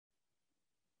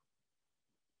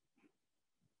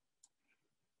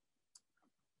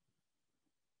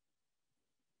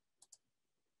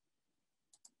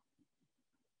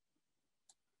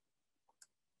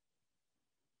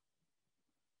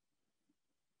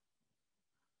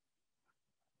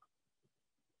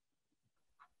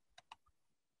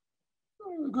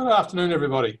Good afternoon,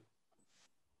 everybody.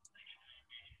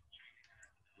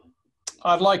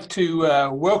 I'd like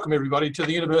to welcome everybody to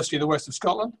the University of the West of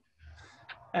Scotland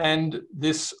and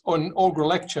this inaugural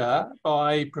lecture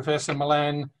by Professor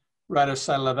Milan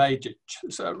Radosavljevic.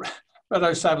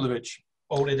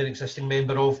 Already an existing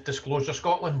member of Disclosure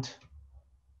Scotland.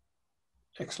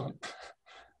 Excellent.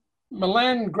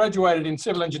 Milan graduated in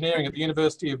civil engineering at the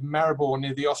University of Maribor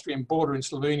near the Austrian border in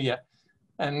Slovenia,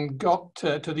 and got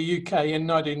to the UK in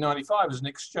 1995 as an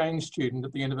exchange student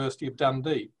at the University of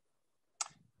Dundee,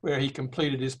 where he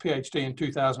completed his PhD in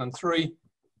 2003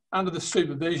 under the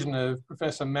supervision of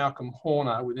Professor Malcolm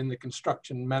Horner within the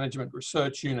Construction Management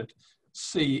Research Unit,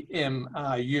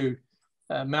 CMRU.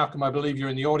 Malcolm, I believe you're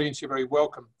in the audience, you're very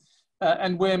welcome.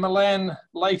 And where Milan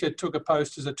later took a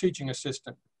post as a teaching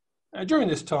assistant. During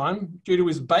this time, due to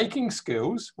his baking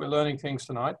skills, we're learning things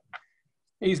tonight,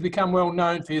 he's become well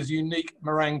known for his unique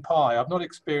meringue pie. I've not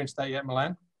experienced that yet,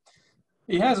 Milan.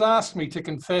 He has asked me to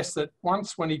confess that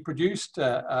once when he produced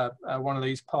one of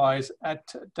these pies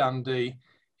at Dundee,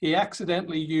 he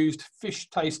accidentally used fish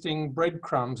tasting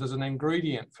breadcrumbs as an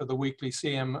ingredient for the weekly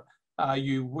CMRU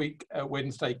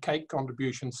Wednesday cake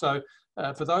contribution. So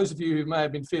for those of you who may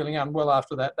have been feeling unwell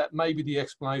after that, that may be the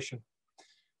explanation.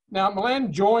 Now,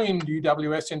 Milan joined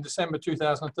UWS in December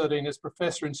 2013 as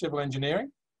Professor in Civil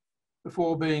Engineering,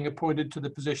 before being appointed to the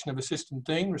position of Assistant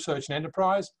Dean, Research and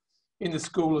Enterprise in the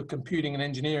School of Computing and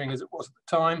Engineering as it was at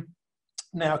the time,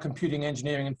 now Computing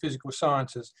Engineering and Physical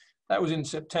Sciences. That was in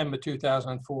September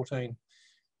 2014.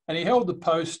 And he held the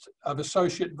post of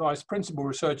Associate Vice Principal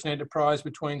Research and Enterprise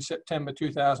between September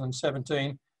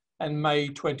 2017 and May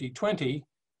 2020,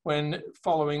 when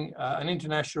following an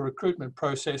international recruitment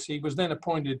process, he was then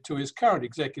appointed to his current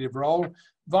executive role,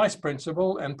 Vice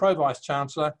Principal and Pro-Vice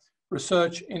Chancellor,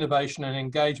 Research, Innovation and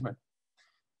Engagement.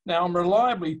 Now, I'm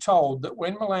reliably told that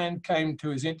when Milan came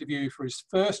to his interview for his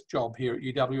first job here at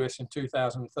UWS in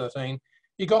 2013,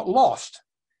 he got lost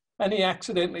and he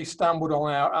accidentally stumbled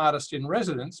on our artist in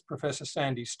residence, Professor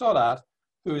Sandy Stoddart,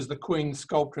 who is the Queen's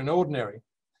Sculptor in Ordinary.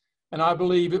 And I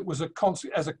believe it was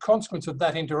as a consequence of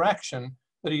that interaction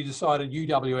that he decided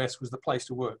UWS was the place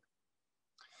to work.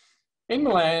 In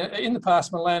the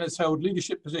past, Milan has held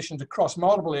leadership positions across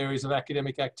multiple areas of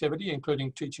academic activity,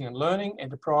 including teaching and learning,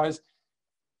 enterprise,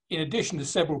 in addition to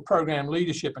several program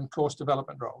leadership and course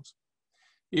development roles.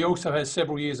 He also has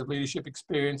several years of leadership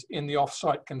experience in the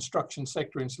off-site construction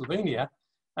sector in Slovenia,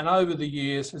 and over the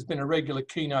years has been a regular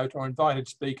keynote or invited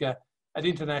speaker at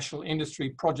international industry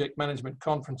project management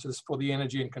conferences for the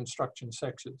energy and construction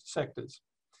sectors.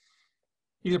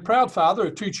 He's a proud father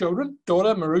of two children,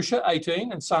 daughter Marusha,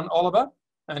 18, and son Oliver,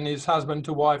 and his husband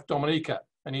to wife Dominika.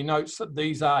 And he notes that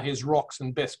these are his rocks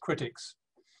and best critics.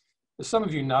 As some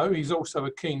of you know, he's also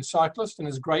a keen cyclist and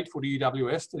is grateful to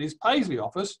UWS that his Paisley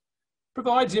office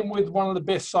provides him with one of the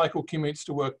best cycle commutes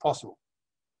to work possible.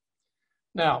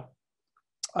 Now,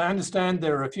 I understand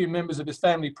there are a few members of his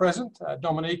family present.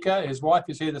 Dominika, his wife,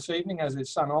 is here this evening, as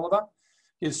his son Oliver.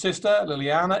 His sister,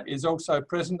 Liliana, is also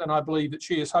present, and I believe that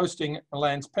she is hosting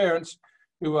Milan's parents,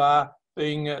 who are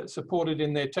being supported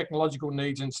in their technological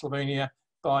needs in Slovenia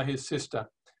by his sister.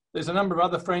 There's a number of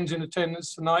other friends in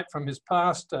attendance tonight from his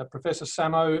past. Professor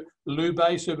Samo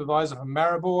Lube, supervisor from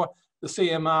Maribor. The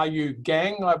CMRU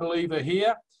gang, I believe, are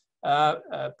here.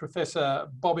 Professor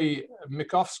Bobby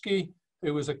Mikovsky,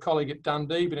 who was a colleague at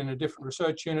Dundee, but in a different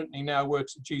research unit, and he now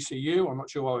works at GCU. I'm not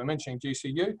sure why we're mentioning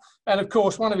GCU. And of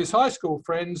course, one of his high school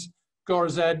friends,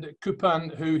 Gorazad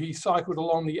Kupan, who he cycled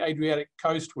along the Adriatic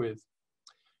coast with.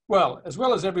 Well as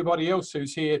everybody else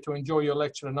who's here to enjoy your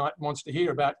lecture tonight and wants to hear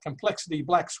about complexity,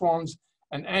 black swans,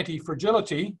 and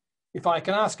anti-fragility, if I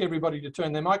can ask everybody to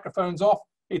turn their microphones off,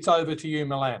 it's over to you,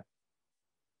 Milan.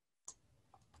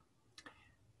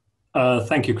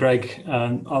 Thank you, Craig.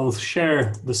 I'll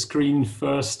share the screen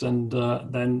first and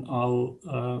then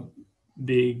I'll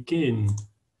begin.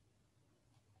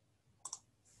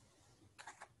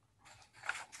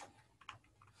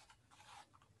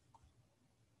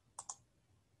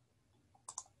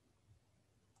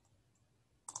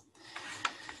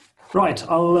 Right,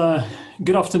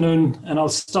 good afternoon, and I'll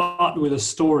start with a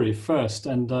story first.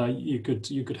 And you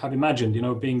could have imagined, you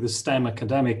know, being the STEM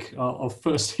academic, I'll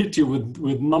first hit you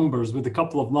with numbers, with a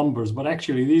couple of numbers. But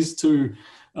actually, these two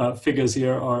figures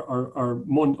here are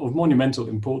of monumental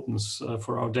importance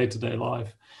for our day-to-day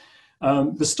life.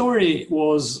 The story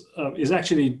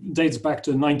dates back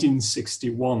to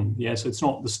 1961. Yeah, so it's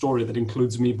not the story that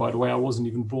includes me, by the way. I wasn't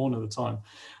even born at the time.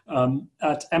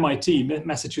 At MIT,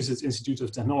 Massachusetts Institute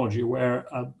of Technology, where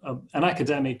an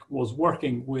academic was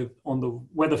working on the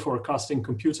weather forecasting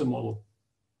computer model.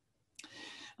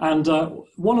 And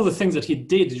one of the things that he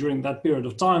did during that period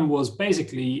of time was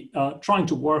basically trying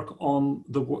to work on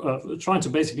trying to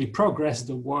basically progress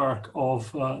the work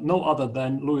of no other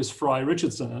than Louis Fry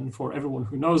Richardson. And for everyone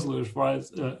who knows Louis Fry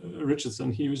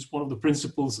Richardson, he was one of the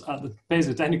principals at the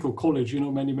Paisley Technical College,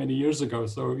 many, many years ago.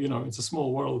 So, it's a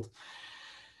small world.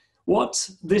 What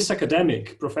this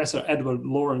academic, Professor Edward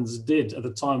Lorenz, did at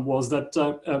the time was that,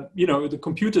 the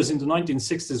computers in the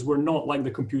 1960s were not like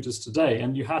the computers today,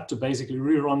 and you had to basically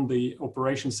rerun the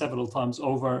operation several times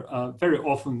over. Very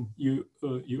often, you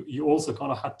also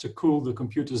kind of had to cool the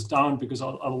computers down because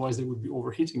otherwise they would be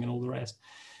overheating and all the rest.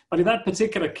 But in that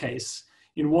particular case,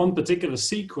 in one particular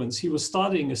sequence, he was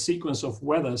studying a sequence of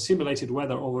weather, simulated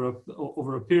weather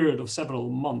over a period of several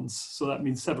months. So that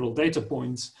means several data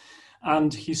points.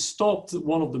 And he stopped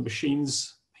one of the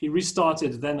machines, he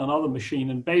restarted then another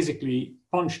machine and basically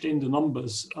punched in the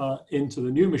numbers into the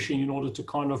new machine in order to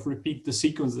kind of repeat the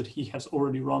sequence that he has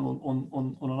already run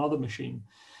on another machine.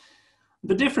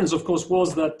 The difference, of course,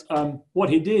 was that what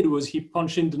he did was he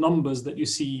punched in the numbers that you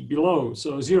see below.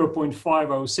 So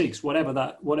 0.506, whatever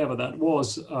that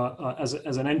was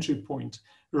as an entry point,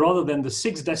 rather than the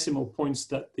 6 decimal points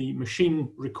that the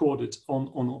machine recorded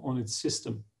on its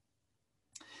system.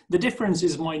 The difference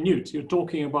is minute. You're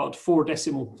talking about 4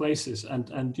 decimal places, and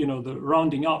the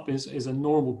rounding up is a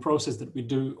normal process that we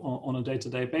do on a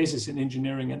day-to-day basis in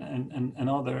engineering and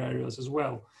other areas as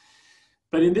well.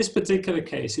 But in this particular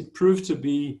case, it proved to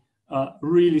be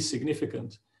really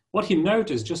significant. What he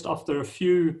noticed just after a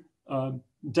few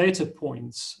data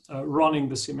points running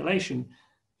the simulation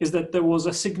is that there was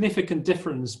a significant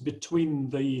difference between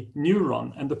the new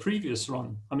run and the previous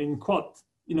run. I mean, quite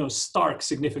stark,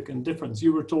 significant difference.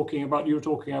 You were talking about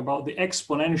the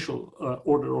exponential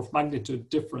order of magnitude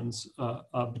difference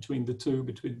between the two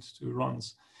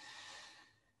runs.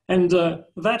 And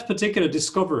that particular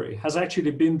discovery has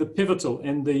actually been the pivotal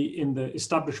in the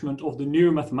establishment of the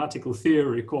new mathematical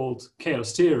theory called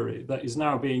chaos theory that is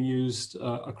now being used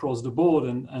across the board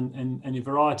and in a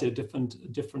variety of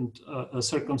different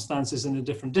circumstances and in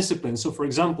different disciplines. So, for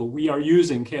example, we are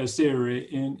using chaos theory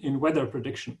in weather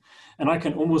prediction, and I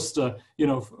can almost,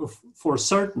 for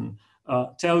certain,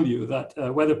 tell you that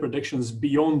weather predictions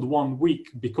beyond 1 week,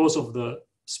 because of the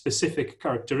specific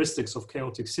characteristics of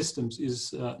chaotic systems,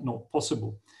 is not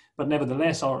possible. But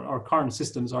nevertheless, our current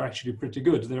systems are actually pretty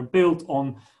good. They're built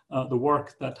on the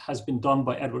work that has been done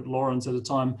by Edward Lorenz at the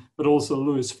time, but also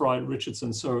Louis Fry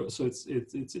Richardson. So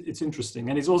it's interesting.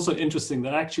 And it's also interesting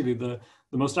that actually the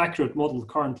most accurate model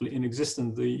currently in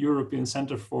existence, the European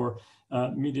Center for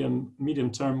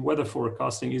Medium-Term Weather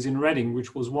Forecasting, is in Reading,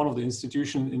 which was one of the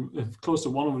institutions, close to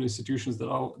one of the institutions that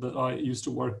I used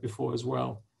to work before as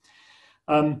well.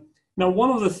 Now, one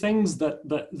of the things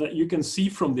that you can see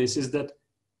from this is that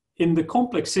in the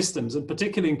complex systems, and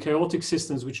particularly in chaotic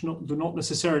systems, which do not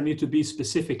necessarily need to be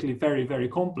specifically very, very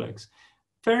complex,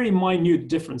 very minute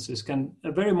differences in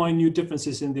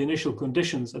the initial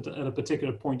conditions at a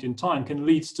particular point in time can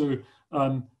lead to,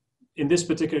 in this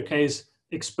particular case,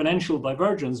 exponential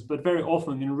divergence, but very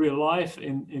often in real life,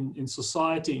 in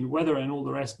society, in weather and all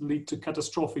the rest, lead to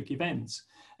catastrophic events.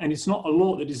 And it's not a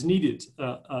lot that is needed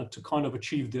to kind of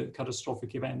achieve the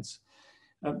catastrophic events.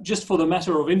 Just for the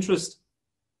matter of interest,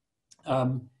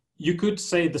 you could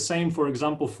say the same, for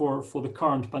example, for the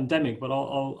current pandemic, but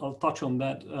I'll touch on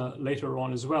that later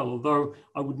on as well, although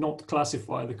I would not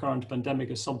classify the current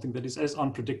pandemic as something that is as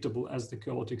unpredictable as the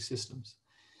chaotic systems.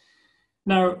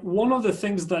 Now, one of the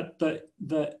things that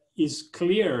is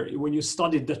clear when you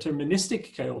study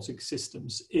deterministic chaotic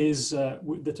systems is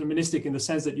deterministic in the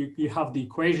sense that you have the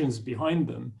equations behind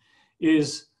them,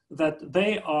 is that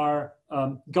they are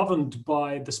governed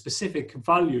by the specific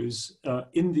values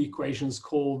in the equations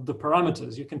called the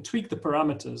parameters. You can tweak the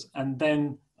parameters, and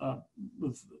then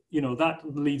that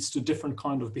leads to different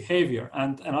kind of behavior.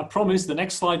 And I promise the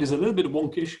next slide is a little bit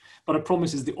wonkish, but I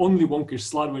promise it's the only wonkish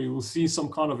slide where you will see some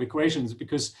kind of equations,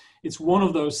 because it's one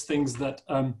of those things that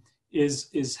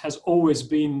has always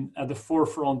been at the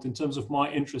forefront in terms of my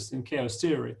interest in chaos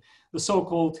theory. The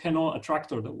so-called Hénault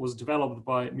attractor that was developed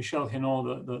by Michel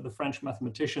Hénault, the French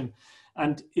mathematician.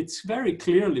 And it's very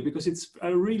clearly, because it's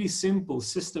a really simple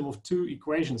system of 2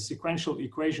 equations, sequential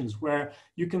equations, where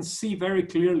you can see very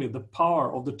clearly the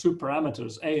power of the 2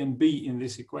 parameters, A and B, in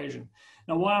this equation.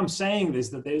 Now, why I'm saying this,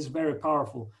 that it is very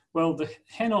powerful, well, the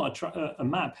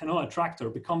Hénault attractor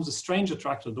becomes a strange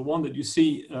attractor, the one that you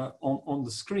see on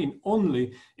the screen,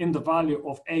 only in the value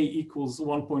of A equals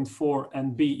 1.4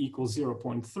 and B equals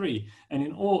 0.3. And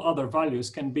in all other values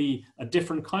can be a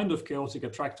different kind of chaotic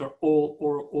attractor,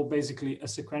 or basically a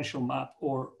sequential map,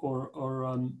 or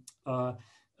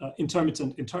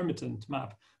intermittent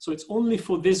map. So it's only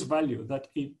for this value that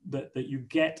you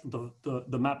get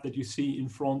the map that you see in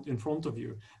front of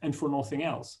you, and for nothing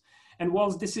else. And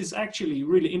whilst this is actually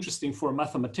really interesting for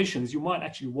mathematicians, you might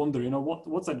actually wonder,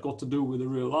 what's that got to do with the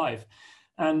real life?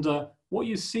 And what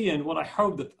you see, and what I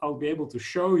hope that I'll be able to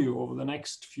show you over the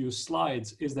next few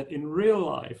slides, is that in real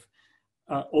life,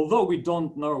 although we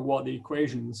don't know what the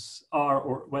equations are,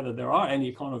 or whether there are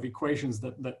any kind of equations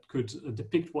that could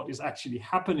depict what is actually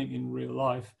happening in real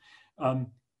life,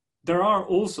 there are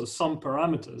also some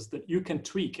parameters that you can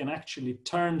tweak and actually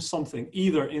turn something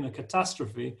either in a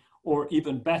catastrophe, or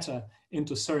even better,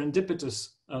 into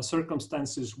serendipitous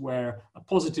circumstances where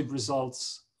positive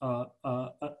results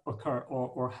occur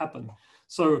or happen.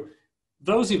 So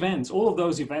those events, all of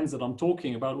those events that I'm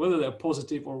talking about, whether they're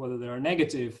positive or whether they're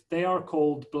negative, they are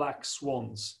called black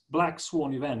swans, black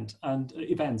swan events. And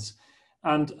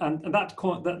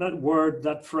that word,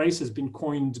 that phrase has been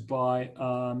coined by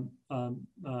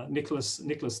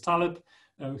Nicholas Taleb,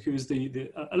 who's a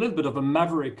little bit of a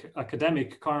maverick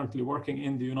academic currently working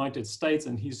in the United States,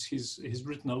 and he's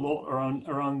written a lot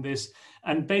around this.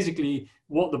 And basically,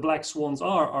 what the black swans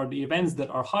are the events that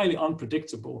are highly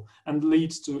unpredictable and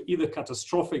leads to either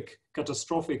catastrophic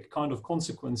kind of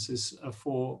consequences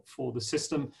for the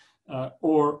system,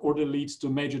 or that leads to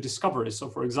major discoveries. So,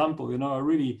 for example, a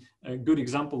really good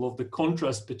example of the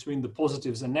contrast between the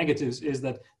positives and negatives is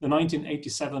that the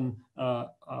 1987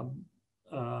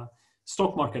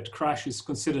 stock market crash is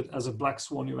considered as a black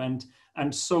swan event,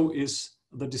 and so is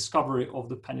the discovery of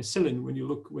the penicillin when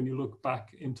you look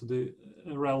back into the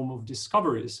realm of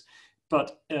discoveries.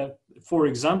 But for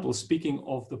example, speaking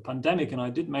of the pandemic, and I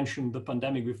did mention the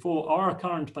pandemic before, our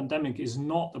current pandemic is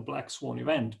not a black swan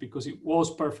event because it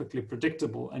was perfectly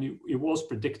predictable, and it was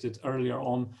predicted earlier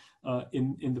on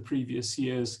in the previous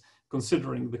years,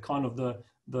 considering the kind of the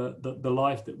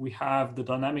life that we have, the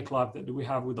dynamic life that we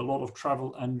have with a lot of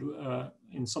travel, and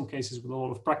in some cases with a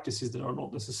lot of practices that are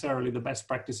not necessarily the best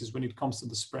practices when it comes to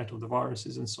the spread of the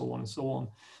viruses and so on and so on.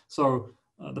 So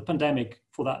the pandemic,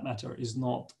 for that matter, is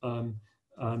not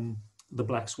the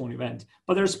black swan event.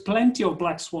 But there's plenty of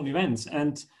black swan events,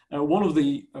 and one of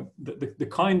the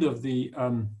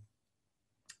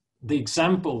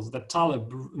examples that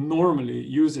Taleb normally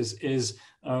uses is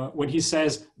when he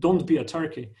says, "Don't be a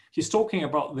turkey." He's talking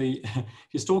about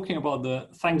the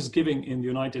Thanksgiving in the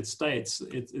United States.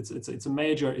 It's a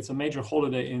major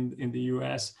holiday in the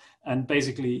US, and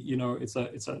basically, it's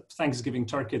a Thanksgiving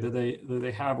turkey that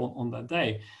they have on that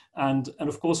day. And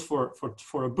of course,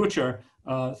 for a butcher,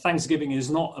 Thanksgiving is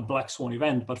not a black swan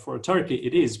event, but for a turkey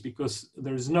it is, because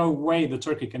there is no way the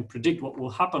turkey can predict what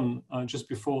will happen just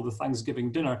before the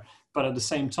Thanksgiving dinner. But at the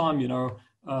same time,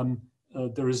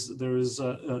 there is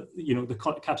the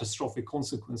catastrophic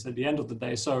consequence at the end of the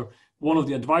day. So one of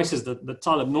the advices that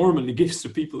Taleb normally gives to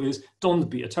people is, don't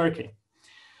be a turkey.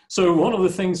 So one of the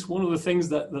things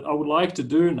that I would like to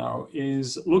do now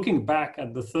is, looking back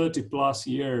at the 30 plus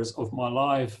years of my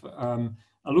life,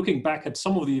 looking back at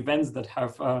some of the events that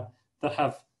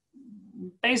have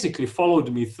basically followed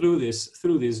me through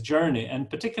this journey, and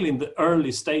particularly in the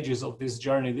early stages of this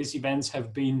journey, these events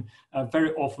have been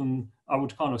very often, I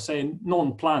would kind of say,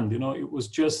 non-planned. It was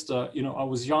just I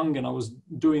was young and I was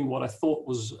doing what I thought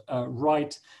was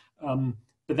right,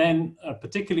 but then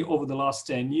particularly over the last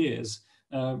 10 years,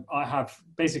 I have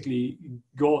basically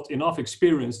got enough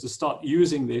experience to start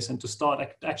using this and to start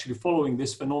actually following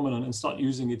this phenomenon and start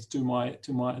using it to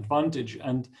my advantage.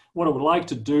 And what I would like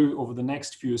to do over the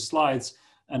next few slides,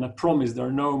 and I promise there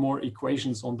are no more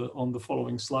equations on the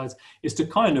following slides, is to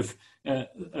kind of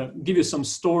give you some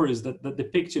stories that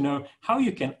depict, how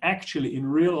you can actually in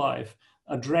real life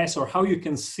address, or how you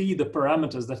can see the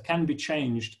parameters that can be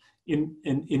changed in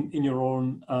your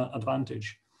own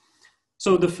advantage.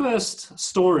 So the first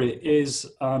story is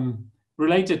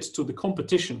related to the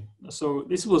competition. So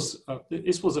this was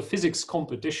a physics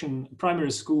competition,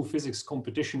 primary school physics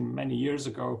competition many years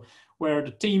ago, where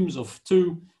the teams of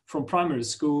 2 from primary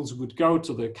schools would go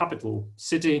to the capital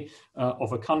city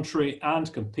of a country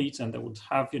and compete, and they would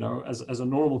have, as a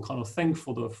normal kind of thing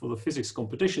for the physics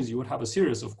competitions, you would have a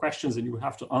series of questions and you would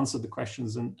have to answer the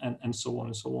questions and so on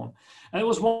and so on. And there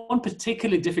was one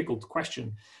particularly difficult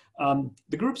question.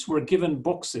 The groups were given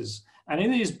boxes, and in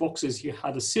these boxes you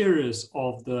had a series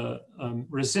of the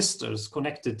resistors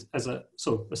connected as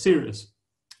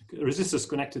resistors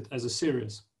connected as a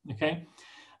series, okay?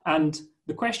 And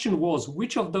the question was,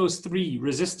 which of those 3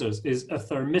 resistors is a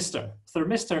thermistor?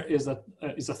 Thermistor is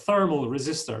a thermal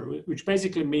resistor, which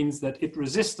basically means that its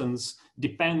resistance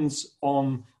depends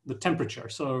on the temperature.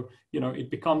 So, it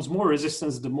becomes more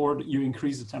resistance the more that you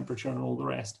increase the temperature and all the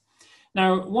rest.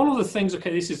 Now, one of the things,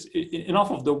 okay, this is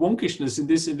enough of the wonkishness in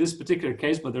this particular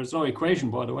case, but there's no equation,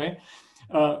 by the way.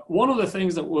 One of the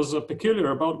things that was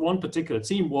peculiar about one particular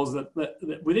team was that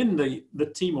within the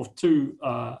team of two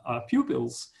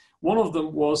pupils, one of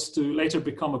them was to later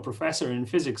become a professor in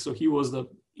physics. So he was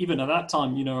even at that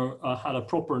time, had a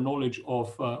proper knowledge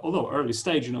of, although early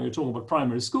stage, you're talking about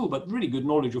primary school, but really good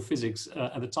knowledge of physics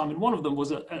at the time. And one of them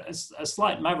was a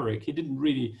slight maverick. He didn't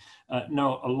really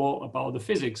know a lot about the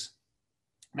physics.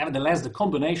 Nevertheless, the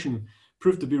combination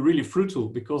proved to be really fruitful,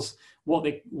 because what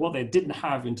they didn't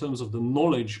have in terms of the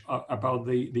knowledge about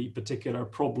the particular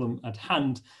problem at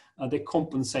hand, they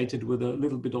compensated with a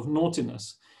little bit of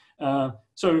naughtiness.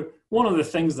 So one of the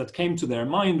things that came to their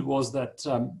mind was that,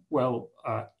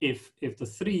 if the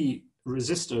three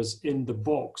resistors in the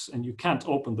box, and you can't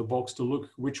open the box to look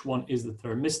which one is the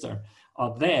thermistor,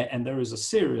 are there, and there is a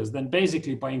series, then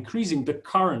basically by increasing the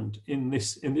current in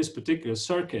this particular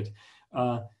circuit,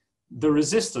 the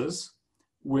resistors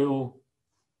will,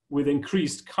 with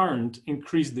increased current,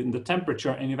 increase in the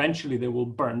temperature, and eventually they will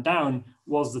burn down,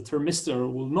 whilst the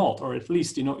thermistor will not, or at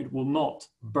least it will not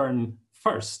burn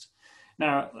first.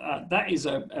 Now that is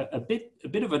a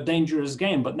bit of a dangerous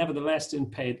game, but nevertheless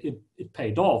it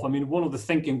paid off. I mean, one of the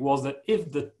thinking was that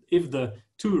if the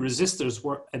two resistors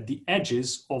were at the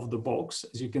edges of the box,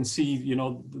 as you can see,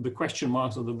 the question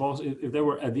marks of the box, if they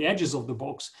were at the edges of the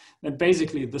box, then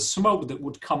basically the smoke that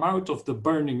would come out of the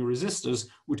burning resistors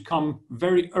would come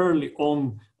very early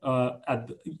on,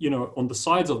 on the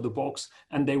sides of the box,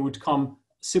 and they would come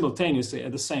simultaneously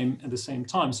at the same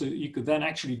time. So you could then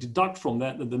actually deduct from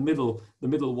that the middle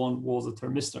one was a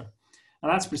thermistor.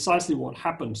 And that's precisely what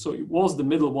happened. So it was the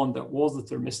middle one that was the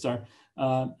thermistor.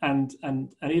 And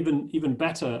even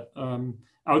better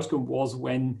outcome was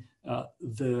when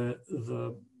the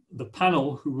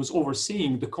panel who was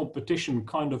overseeing the competition,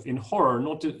 kind of in horror,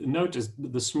 noticed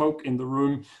the smoke in the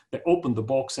room. They opened the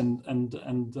box, and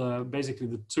basically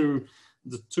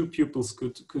the two pupils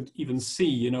could even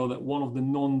see, that one of the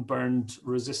non-burned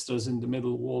resistors in the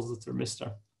middle was the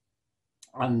thermistor,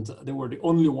 and they were the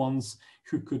only ones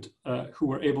who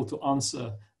were able to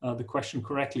answer the question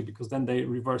correctly, because then they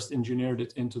reverse engineered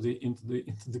it into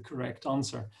the correct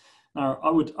answer. Now,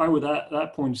 I would at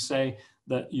that point say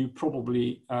that you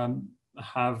probably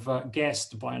have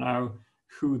guessed by now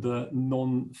who the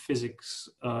non-physics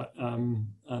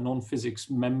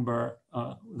member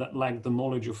that lacked the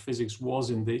knowledge of physics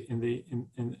was in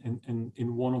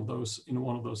one of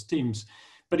those teams.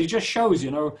 But it just shows,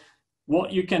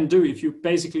 what you can do if you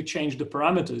basically change the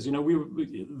parameters.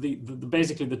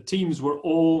 Basically the teams were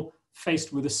all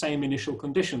faced with the same initial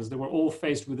conditions. They were all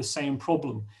faced with the same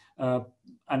problem.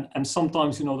 And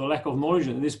sometimes, the lack of knowledge,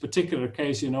 in this particular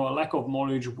case, a lack of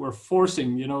knowledge were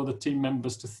forcing, the team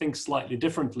members to think slightly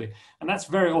differently. And that's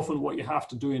very often what you have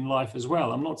to do in life as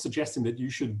well. I'm not suggesting that you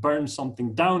should burn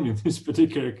something down in this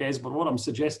particular case, but what I'm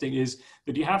suggesting is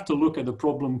that you have to look at the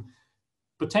problem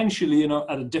potentially,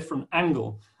 at a different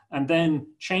angle, and then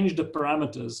change the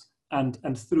parameters,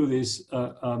 and through this,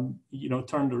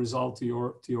 turn the result to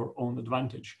your own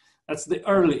advantage. That's the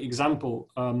early example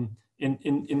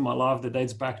in my life that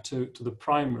dates back to the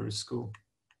primary school.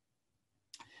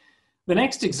 The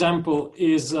next example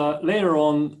is later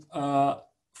on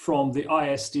from the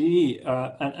ISDE,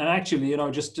 and actually,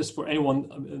 just for anyone,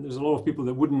 there's a lot of people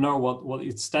that wouldn't know what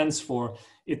it stands for.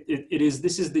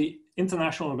 This is the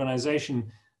International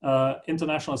Organization,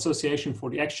 International Association for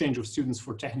the Exchange of Students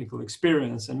for Technical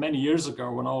Experience. And many years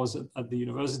ago, when I was at the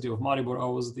University of Maribor, I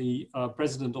was the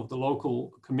president of the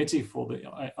local committee for the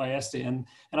ISD. And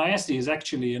ISD is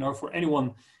actually, for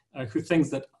anyone who thinks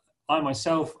that I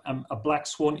myself am a black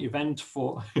swan event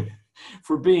for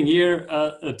for being here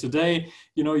today,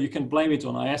 you can blame it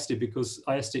on ISD, because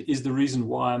ISD is the reason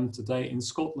why I'm today in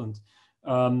Scotland.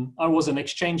 I was an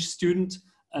exchange student.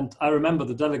 And I remember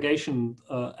the delegation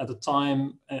at the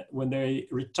time when they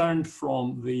returned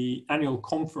from the annual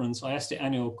conference, ISD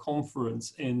annual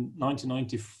conference in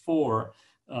 1994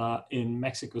 in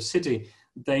Mexico City.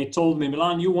 They told me,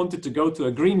 Milan, you wanted to go to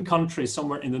a green country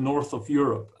somewhere in the north of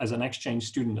Europe as an exchange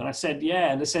student. And I said,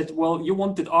 yeah. And they said, well, you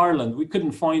wanted Ireland. We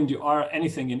couldn't find you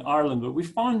anything in Ireland, but we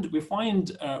find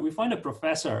a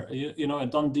professor,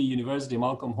 at Dundee University,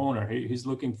 Malcolm Horner. He's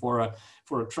looking for a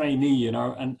trainee,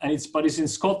 but it's in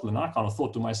Scotland. I kind of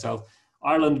thought to myself,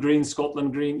 Ireland green,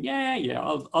 Scotland green. Yeah,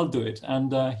 I'll do it.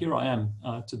 And here I am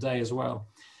today as well.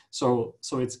 So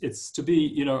it's to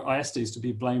be, ISD is to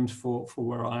be blamed for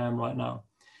where I am right now.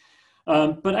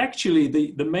 But actually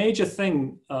the major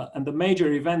thing and the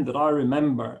major event that I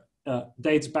remember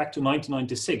dates back to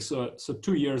 1996, so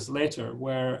 2 years later,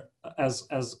 where as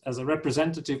a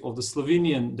representative of the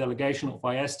Slovenian delegation of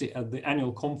IST at the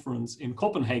annual conference in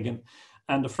Copenhagen,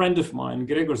 and a friend of mine,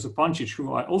 Gregor Zupancic,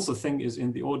 who I also think is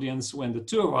in the audience, when the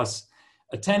two of us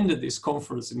attended this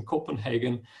conference in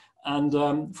Copenhagen.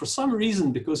 And for some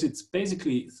reason, because it's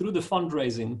basically through the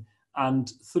fundraising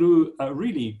and through a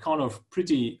really kind of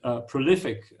pretty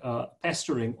prolific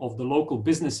pestering of the local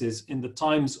businesses in the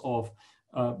times of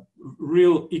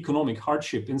real economic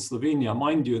hardship in Slovenia.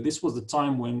 Mind you, this was the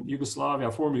time when Yugoslavia,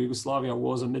 former Yugoslavia,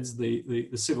 was amidst the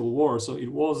civil war. So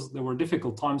there were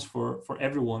difficult times for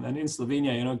everyone. And in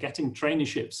Slovenia, you know, getting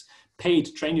traineeships, paid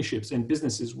traineeships in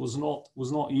businesses was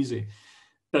not easy.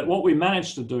 But what we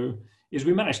managed to do is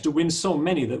we managed to win so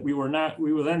many that we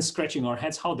were then scratching our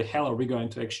heads, how the hell are we going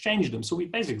to exchange them? So we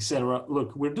basically said,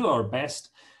 look, we'll do our best.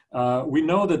 We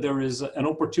know that there is an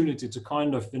opportunity to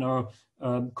kind of, you know,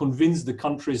 convince the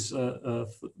countries,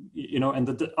 you know, and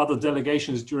the other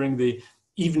delegations during the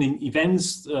evening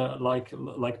events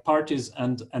like parties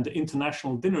and the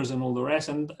international dinners and all the rest,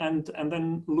 and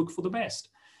then look for the best.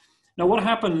 Now, what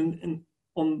happened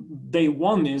on day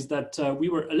one is that we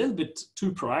were a little bit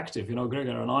too proactive, you know,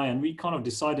 Gregor and I, and we kind of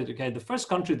decided, okay, the first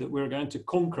country that we're going to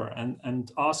conquer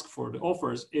and ask for the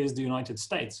offers is the United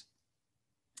States.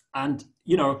 And,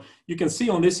 you know, you can see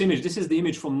on this image, this is the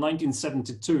image from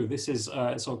 1972. This is,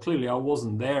 so clearly I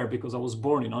wasn't there because I was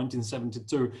born in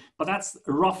 1972, but that's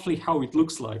roughly how it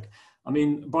looks like. I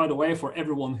mean, by the way, for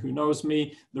everyone who knows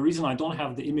me, the reason I don't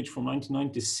have the image from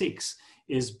 1996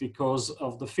 is because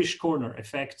of the fish corner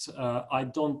effect. I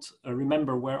don't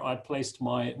remember where I placed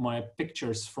my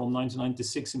pictures from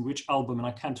 1996 in which album, and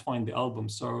I can't find the album.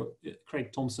 So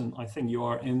Craig Thompson, I think you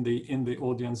are in the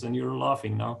audience and you're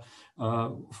laughing now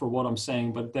for what I'm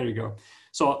saying, but there you go.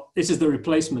 So this is the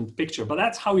replacement picture, but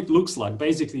that's how it looks like.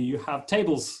 Basically, you have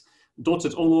tables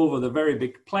dotted all over the very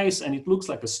big place, and it looks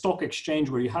like a stock exchange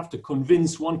where you have to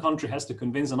convince, one country has to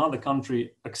convince another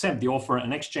country accept the offer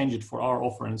and exchange it for our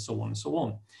offer, and so on and so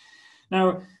on.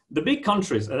 Now, the big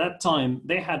countries at that time,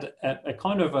 they had a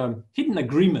kind of a hidden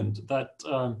agreement that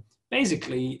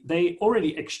basically they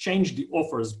already exchanged the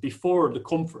offers before the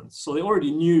conference. So they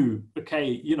already knew, okay,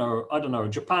 you know, I don't know,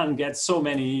 Japan gets so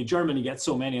many, Germany gets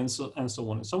so many, and so on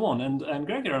and so on. And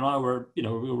Gregor and I were, you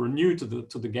know, we were new to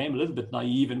the game, a little bit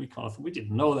naive, and we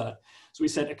didn't know that. So we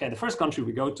said, okay, the first country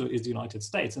we go to is the United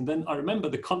States. And then I remember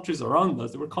the countries around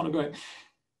us, they were kind of going,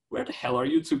 where the hell are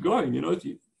you two going? You know,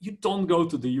 you don't go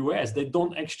to the US, they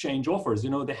don't exchange offers,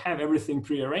 you know, they have everything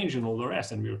prearranged and all the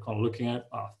rest. And we were kind of looking at,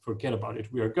 forget about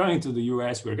it. We are going to the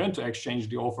US, we're going to exchange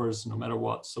the offers no matter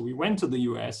what. So we went to the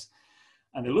US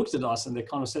and they looked at us and they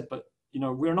kind of said, but, you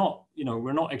know, we're not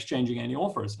exchanging any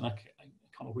offers.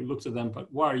 And we looked at them,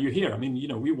 but why are you here? I mean, you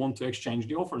know, we want to exchange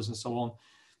the offers and so on.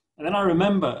 And then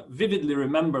I vividly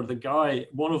remember the guy,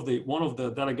 one of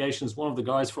the delegations, one of the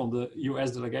guys from the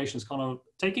US delegations kind of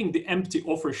taking the empty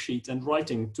offer sheet and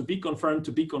writing to be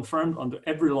confirmed under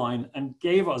every line, and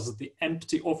gave us the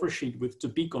empty offer sheet with to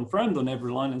be confirmed on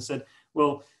every line and said,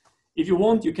 well, if you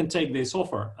want, you can take this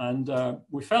offer. And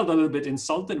we felt a little bit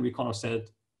insulted. We kind of said,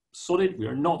 sod it, we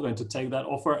are not going to take that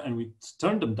offer. And we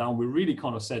turned them down. We really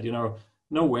kind of said, you know,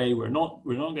 no way, we're not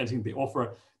getting the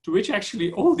offer. To which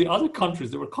actually all the other countries,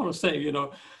 they were kind of saying, you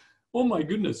know, oh my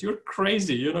goodness, you're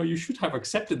crazy. You know, you should have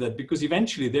accepted that, because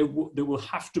eventually they will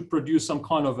have to produce some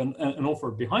kind of an offer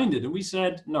behind it. And we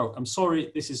said, no, I'm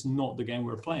sorry, this is not the game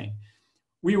we're playing.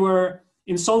 We were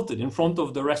insulted in front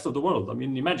of the rest of the world. I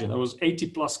mean, imagine there was 80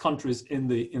 plus countries in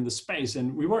the space,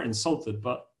 and we were insulted.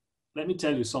 But let me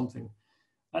tell you something.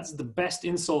 That's the best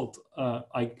insult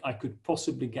I could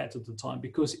possibly get at the time,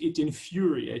 because it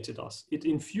infuriated us. It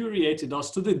infuriated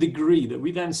us to the degree that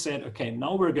we then said, okay,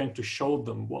 now we're going to show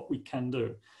them what we can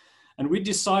do. And we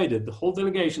decided, the whole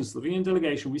delegation, Slovenian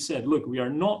delegation, we said, look, we are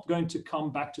not going to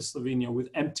come back to Slovenia with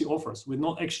empty offers, with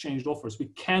not exchanged offers. We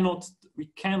cannot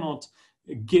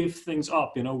give things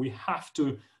up. You know, we have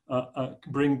to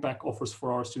bring back offers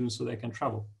for our students so they can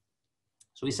travel.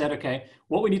 So we said, okay,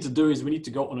 what we need to do is we need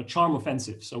to go on a charm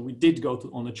offensive. So we did go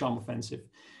on a charm offensive.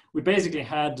 We basically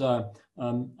had,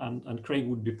 and Craig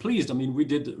would be pleased, I mean, we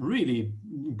did really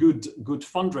good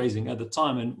fundraising at the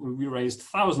time, and we raised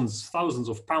thousands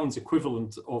of pounds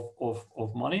equivalent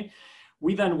of money.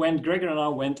 We then Gregor and I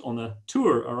went on a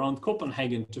tour around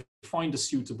Copenhagen to find a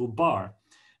suitable bar.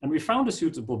 And we found a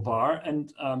suitable bar,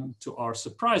 and to our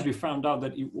surprise, we found out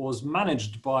that it was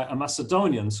managed by a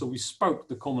Macedonian. So we spoke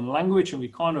the common language, and we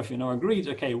kind of, agreed,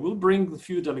 okay, we'll bring a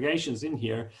few delegations in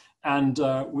here, and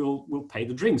we'll pay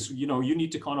the drinks. You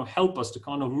need to kind of help us to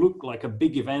kind of look like a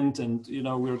big event, and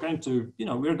we're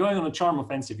going on a charm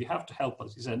offensive. You have to help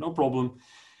us. He said, no problem.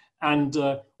 And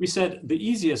we said the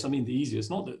easiest,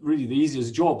 not really the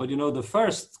easiest job, but the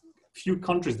first few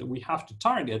countries that we have to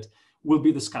target will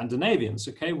be the Scandinavians,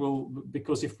 okay?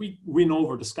 Because if we win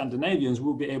over the Scandinavians,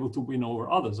 we'll be able to win over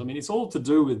others. It's all to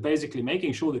do with basically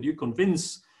making sure that you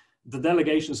convince the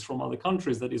delegations from other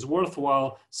countries that it's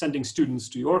worthwhile sending students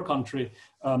to your country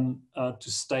to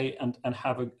stay and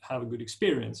have a good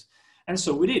experience. And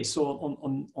so we did. So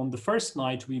on the first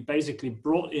night, we basically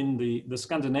brought in the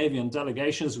Scandinavian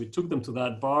delegations. We took them to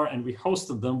that bar and we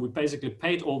hosted them. We basically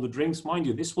paid all the drinks. Mind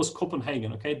you, this was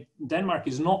Copenhagen, okay? Denmark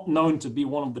is not known to be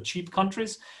one of the cheap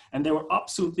countries. And they were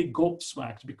absolutely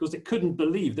gobsmacked because they couldn't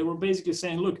believe. They were basically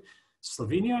saying, look,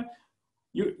 Slovenia,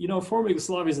 former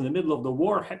Yugoslavia is in the middle of the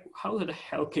war. How the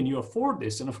hell can you afford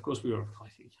this? And of course, we were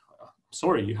like,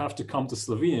 sorry, you have to come to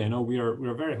Slovenia.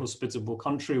 We're a very hospitable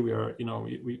country.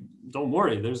 We don't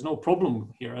worry. There's no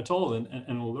problem here at all,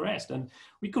 and all the rest. And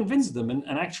we convinced them. And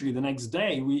actually, the next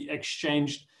day we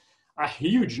exchanged a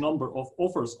huge number of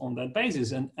offers on that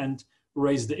basis and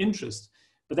raised the interest.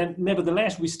 But then,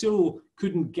 nevertheless, we still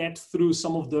couldn't get through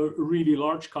some of the really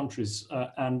large countries.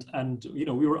 And we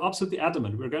were absolutely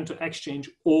adamant. We were going to exchange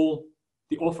all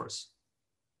the offers.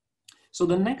 So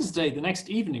the next day, the next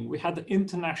evening, we had the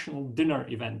international dinner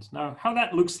event. Now, how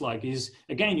that looks like is,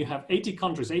 again, you have 80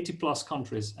 countries, 80 plus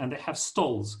countries, and they have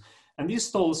stalls. And these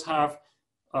stalls have,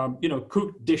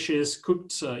 cooked dishes,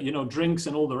 cooked, drinks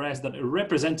and all the rest that are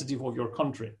representative of your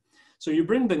country. So you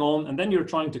bring them on, and then you're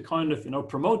trying to kind of,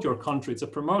 promote your country. It's a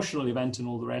promotional event and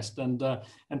all the rest, and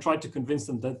try to convince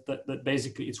them that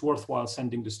basically it's worthwhile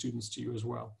sending the students to you as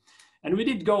well. And we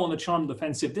did go on a charmed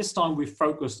offensive. This time we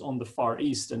focused on the Far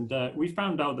East, and we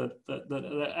found out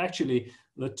that actually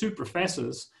the two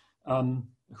professors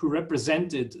who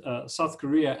represented South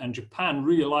Korea and Japan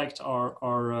really liked our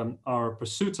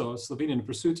prosciutto, Slovenian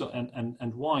prosciutto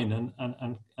and wine,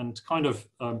 and kind of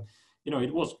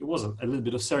it was a little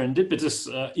bit of serendipitous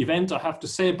event, I have to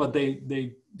say, but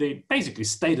they basically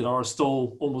stayed at our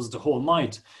stall almost the whole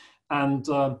night, and.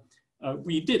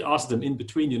 We did ask them in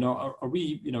between, are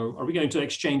we going to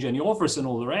exchange any offers and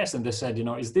all the rest? And they said,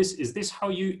 is this how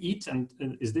you eat and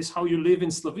is this how you live in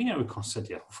Slovenia? We said,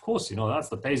 yeah, of course, that's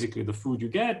basically the food you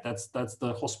get. That's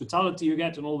the hospitality you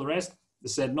get and all the rest. They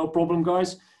said, no problem,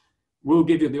 guys, we'll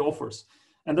give you the offers.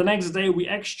 And the next day we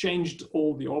exchanged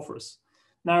all the offers.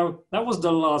 Now, that was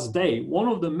the last day. One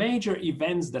of the major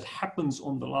events that happens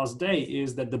on the last day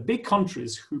is that the big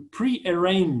countries who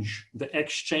pre-arrange the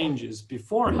exchanges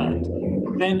beforehand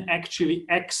then actually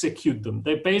execute them.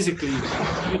 They basically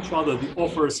give each other the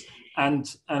offers, and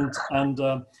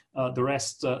the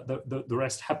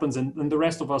rest happens, and the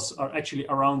rest of us are actually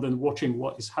around and watching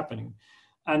what is happening.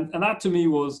 And that to me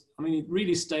was, it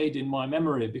really stayed in my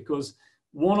memory, because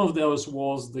one of those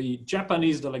was the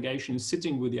Japanese delegation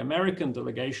sitting with the American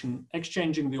delegation,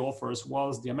 exchanging the offers,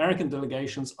 whilst the American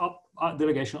delegation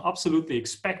absolutely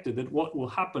expected that what will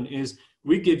happen is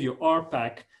we give you our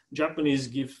pack, Japanese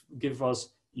give us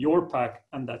your pack,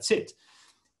 and that's it.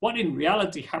 What in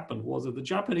reality happened was that the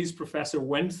Japanese professor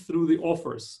went through the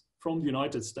offers from the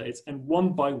United States and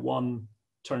one by one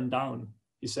turned down.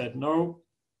 He said, no,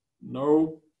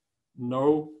 no,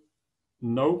 no,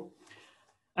 no.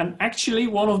 And actually,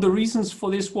 one of the reasons for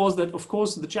this was that, of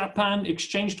course, the Japan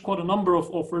exchanged quite a number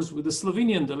of offers with the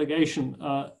Slovenian delegation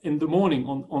in the morning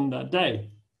on that day.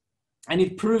 And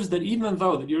it proves that even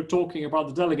though that you're talking about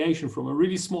the delegation from a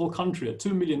really small country, a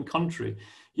 2 million country,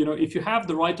 if you have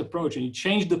the right approach and you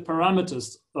change the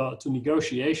parameters to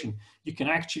negotiation, you can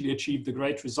actually achieve the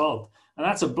great result. And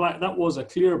that was a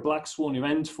clear black swan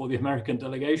event for the American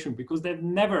delegation, because they've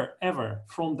never, ever,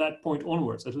 from that point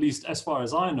onwards, at least as far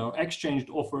as I know, exchanged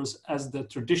offers as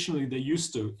traditionally they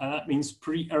used to. And that means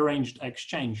pre-arranged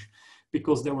exchange,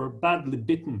 because they were badly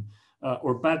bitten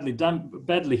or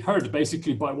badly hurt,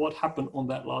 basically, by what happened on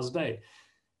that last day.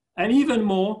 And even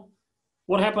more,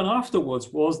 what happened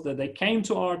afterwards was that they came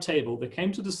to our table, they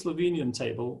came to the Slovenian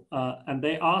table, and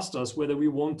they asked us whether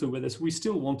we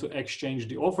still want to exchange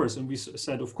the offers. And we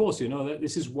said, of course, that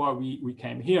this is why we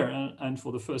came here. And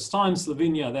for the first time,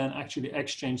 Slovenia then actually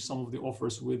exchanged some of the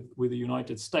offers with the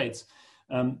United States.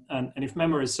 And if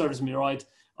memory serves me right,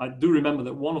 I do remember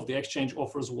that one of the exchange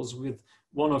offers was with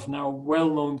one of now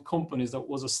well-known companies that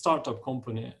was a startup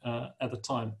company at the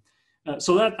time.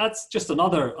 So that's just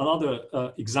another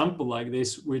example like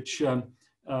this, which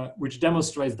which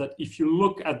demonstrates that if you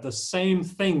look at the same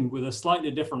thing with a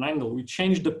slightly different angle, we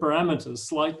change the parameters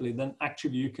slightly, then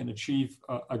actually you can achieve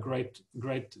a great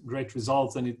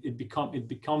results, and it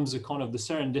becomes a kind of the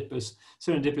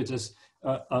serendipitous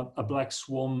a black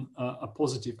swan, a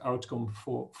positive outcome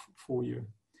for you.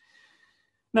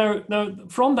 Now,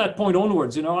 from that point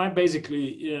onwards, I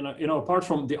basically, apart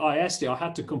from the ISD, I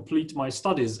had to complete my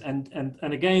studies, and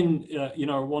again,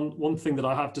 one thing that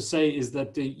I have to say is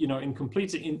that in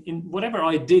completing in whatever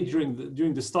I did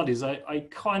during the studies, I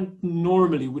can't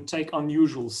normally would take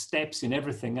unusual steps in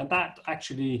everything, and that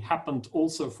actually happened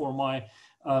also for my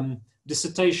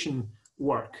dissertation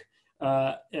work.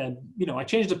 I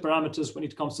changed the parameters when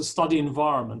it comes to study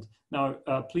environment. Now,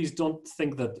 please don't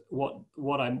think that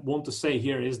what I want to say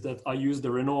here is that I use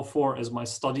the Renault 4 as my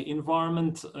study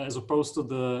environment, as opposed to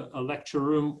the lecture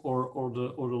room or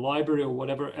the library or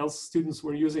whatever else students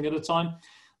were using at the time.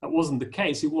 That wasn't the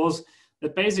case. It was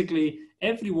that basically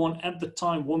everyone at the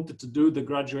time wanted to do the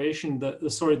graduation,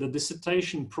 the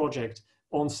dissertation project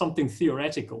on something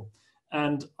theoretical.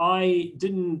 And I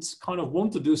didn't kind of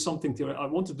want to do something theoretical. I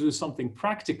wanted to do something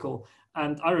practical.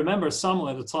 And I remember Samuel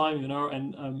at the time,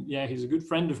 yeah, he's a good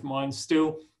friend of mine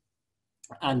still.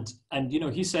 And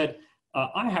he said,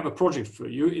 I have a project for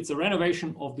you. It's a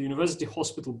renovation of the university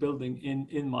hospital building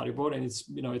in Maribor. And it's,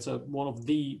 it's one of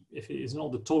the, if it is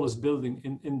not the tallest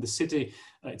building in the city,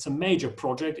 it's a major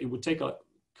project. It would take a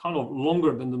kind of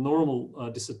longer than the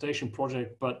normal dissertation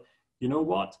project. But you know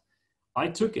what? I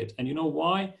took it. And you know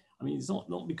why? I mean, it's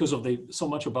not because of so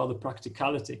much about the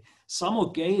practicality.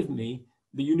 Samuel gave me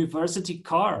the university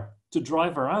car to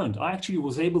drive around. I actually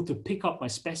was able to pick up my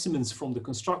specimens from the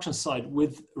construction site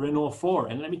with Renault 4.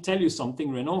 And let me tell you something,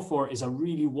 Renault 4 is a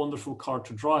really wonderful car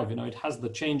to drive. It has the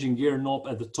changing gear knob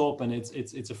at the top, and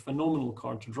it's a phenomenal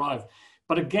car to drive.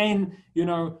 But again,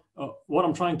 what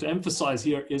I'm trying to emphasize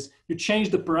here is you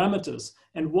change the parameters.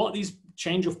 And what these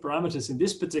change of parameters in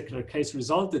this particular case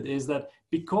resulted is that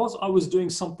because I was doing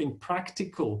something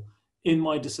practical in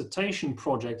my dissertation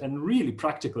project, and really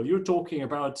practical, you're talking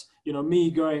about,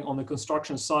 me going on the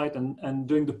construction site and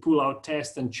doing the pull-out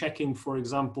test and checking, for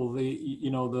example,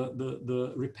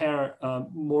 the repair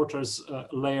mortars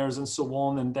layers and so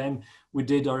on. And then we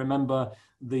did, I remember,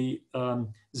 the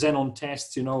xenon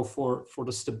tests, for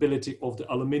the stability of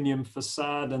the aluminium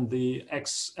facade, and the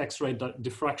X-ray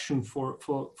diffraction for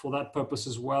that purpose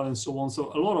as well, and so on.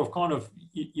 So a lot of kind of,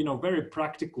 very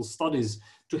practical studies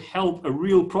to help a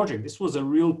real project. This was a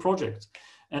real project.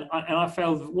 And I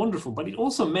felt wonderful, but it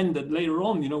also meant that later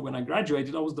on, when I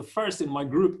graduated, I was the first in my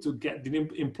group to get the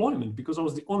employment, because I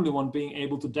was the only one being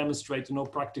able to demonstrate,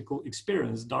 practical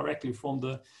experience directly from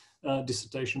the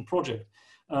dissertation project.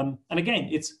 And again,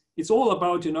 it's all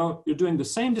about, you're doing the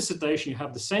same dissertation, you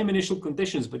have the same initial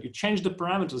conditions, but you change the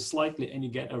parameters slightly and you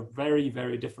get a very,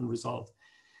 very different result.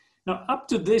 Now, up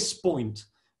to this point,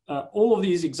 all of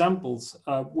these examples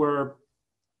were,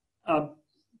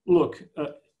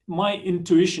 my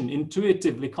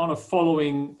intuitively kind of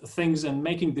following things and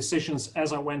making decisions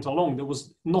as I went along. There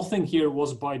was nothing here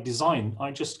was by design.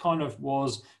 I just kind of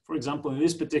was, for example, in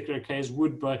this particular case,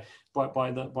 by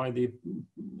the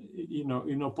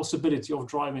possibility of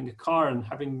driving a car and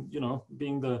having,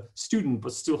 being the student,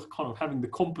 but still kind of having the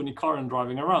company car and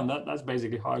driving around. That's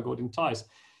basically how I got enticed.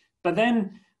 But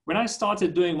then when I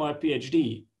started doing my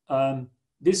PhD,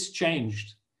 this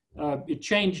changed. It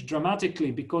changed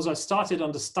dramatically because I started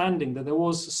understanding that there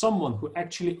was someone who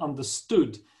actually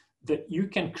understood that you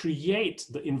can create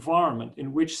the environment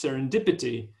in which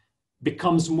serendipity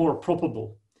becomes more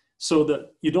probable, so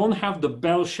that you don't have the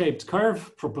bell-shaped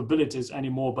curve probabilities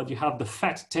anymore, but you have the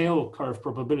fat tail curve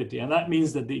probability. And that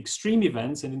means that the extreme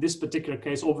events, and in this particular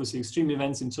case, obviously extreme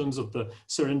events in terms of the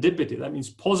serendipity, that means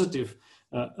positive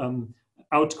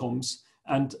outcomes,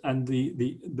 and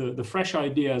the fresh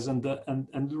ideas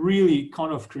and really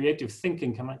kind of creative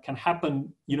thinking can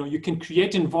happen. You can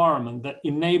create environment that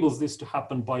enables this to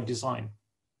happen by design.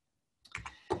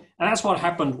 And that's what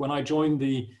happened when I joined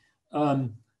the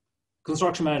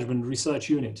construction management research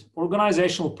unit.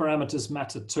 Organizational parameters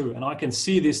matter too, and I can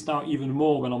see this now even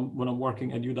more when I'm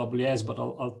working at UWS, but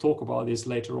I'll talk about this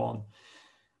later on.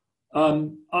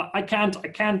 I can't.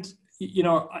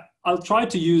 I'll try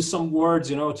to use some words,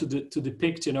 to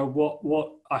depict,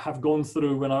 what I have gone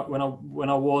through when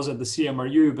I was at the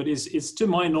CMRU. But it's to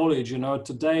my knowledge,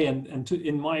 today and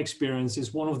in my experience,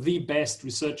 is one of the best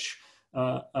research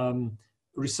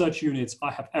units I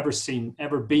have ever seen,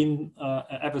 ever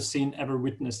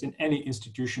witnessed in any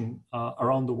institution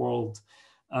around the world.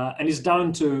 And it's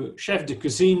down to chef de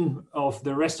cuisine of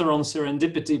the restaurant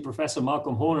Serendipity, Professor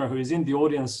Malcolm Horner, who is in the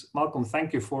audience. Malcolm,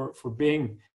 thank you for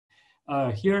being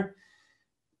here.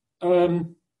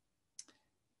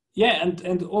 Yeah,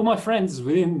 and all my friends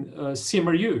within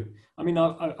CMRU. I mean,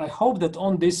 I hope that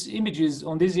on these images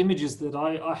that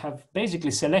I have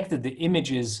basically selected the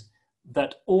images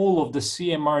that all of the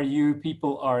CMRU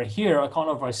people are here.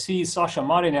 I see Sasha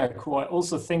Marinek, who I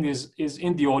also think is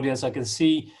in the audience. I can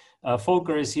see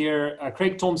Volker is here,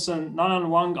 Craig Thompson, Nanan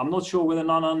Wang. I'm not sure whether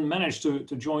Nanan managed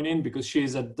to join in because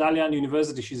she's at Dalian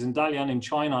University. She's in Dalian in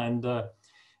China, and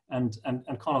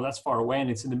kind of that's far away,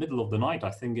 and it's in the middle of the night, I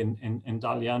think, in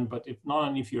Dalian. But if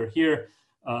Nanan, if you're here,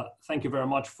 thank you very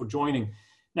much for joining.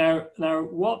 Now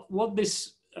what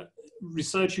this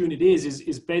research unit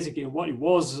is basically what it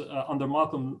was under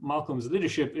Malcolm's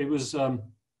leadership. It was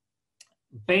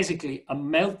basically a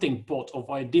melting pot of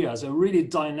ideas, a really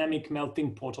dynamic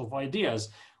melting pot of ideas,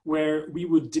 where we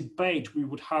would debate. We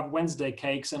would have Wednesday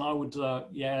cakes, and I would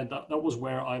that was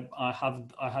where I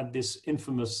had this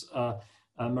infamous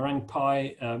meringue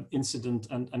pie incident,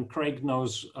 and Craig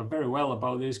knows very well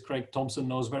about this. Craig Thompson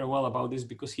knows very well about this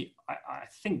because I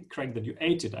think, Craig, that you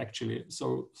ate it actually.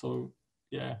 So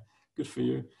yeah, good for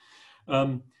you.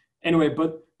 Anyway,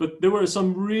 but there were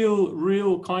some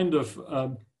real kind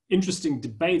of interesting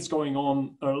debates going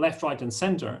on left, right, and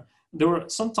center. There were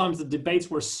sometimes the debates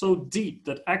were so deep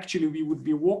that actually we would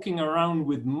be walking around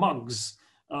with mugs,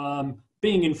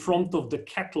 being in front of the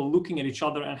kettle, looking at each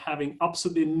other and having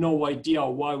absolutely no idea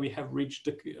why we have reached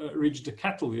the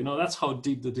kettle. You know, that's how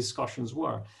deep the discussions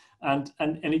were. And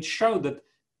it showed that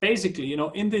basically, you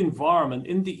know, in the environment,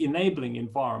 in the enabling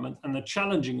environment and the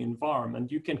challenging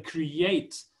environment, you can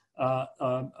create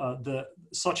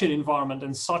such an environment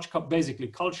and such basically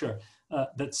culture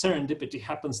that serendipity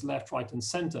happens left, right, and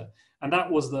center. And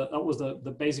that was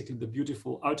basically the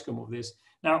beautiful outcome of this.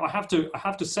 Now I have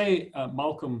to say,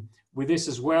 Malcolm, with this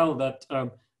as well, that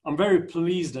I'm very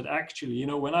pleased that actually, you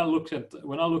know, when I look at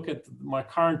my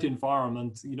current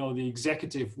environment, you know, the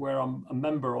executive where I'm a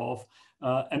member of,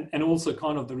 and also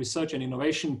kind of the research and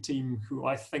innovation team who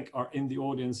I think are in the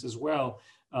audience as well,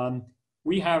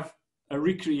 we have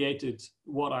recreated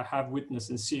what I have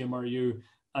witnessed in CMRU,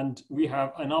 and we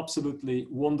have an absolutely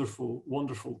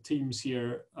wonderful teams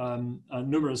here,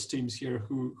 numerous teams here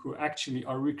who actually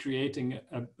are recreating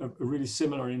a really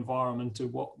similar environment to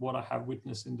what I have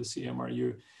witnessed in the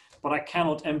CMRU. But I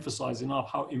cannot emphasize enough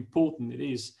how important it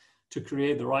is to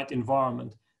create the right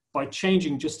environment by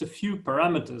changing just a few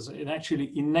parameters and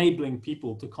actually enabling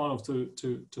people to kind of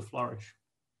to flourish.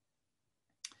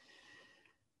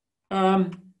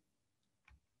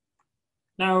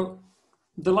 Now,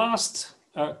 the last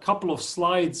couple of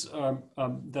slides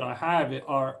that I have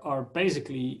are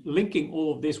basically linking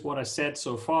all of this, what I said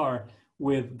so far,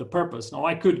 with the purpose. Now,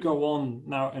 I could go on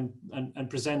now and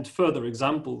present further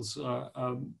examples.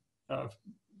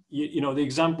 You know, the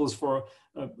examples for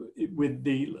with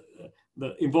the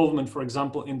involvement, for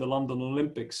example, in the London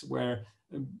Olympics, where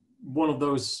one of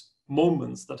those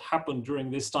moments that happened during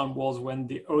this time was when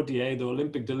the ODA, the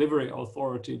Olympic Delivery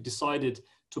Authority, decided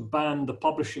to ban the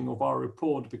publishing of our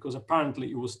report because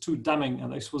apparently it was too damning,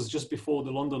 and this was just before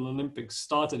the London Olympics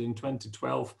started in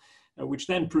 2012, which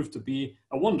then proved to be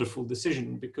a wonderful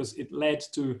decision because it led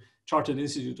to Chartered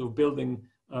Institute of Building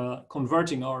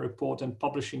converting our report and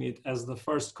publishing it as the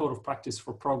first code of practice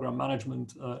for program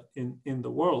management in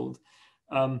the world.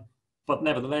 But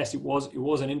nevertheless, it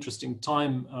was an interesting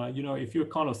time. You know, if you're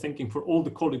kind of thinking, for all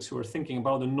the colleagues who are thinking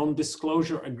about the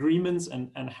non-disclosure agreements and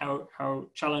how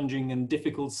challenging and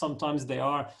difficult sometimes they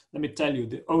are, let me tell you,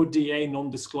 the ODA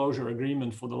non-disclosure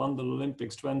agreement for the London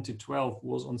Olympics 2012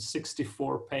 was on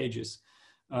 64 pages.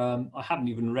 I haven't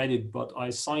even read it, but I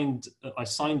signed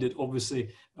it, obviously,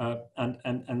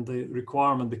 and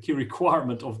the key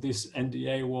requirement of this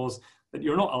NDA was that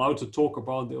you're not allowed to talk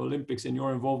about the Olympics and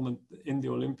your involvement in the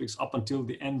Olympics up until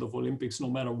the end of Olympics, no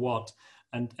matter what.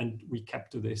 And we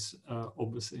kept to this,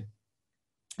 obviously.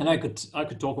 And I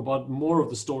could talk about more of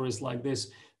the stories like this,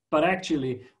 but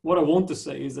actually what I want to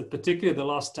say is that particularly the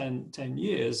last 10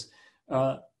 years,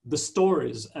 the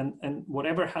stories and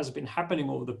whatever has been happening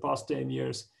over the past 10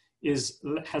 years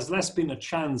has less been a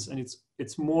chance, and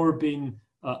it's more been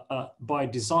by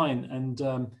design. And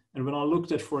when I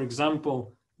looked at, for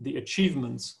example, the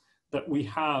achievements that we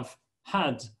have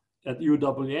had at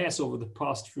UWS over the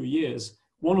past few years,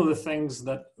 one of the things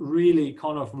that really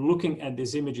kind of looking at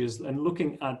these images and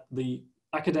looking at the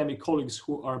academic colleagues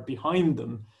who are behind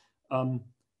them,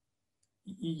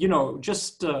 you know,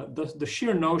 just the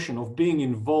sheer notion of being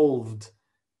involved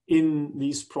in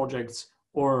these projects,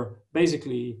 or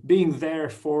basically being there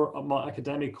for my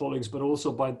academic colleagues, but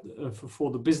also for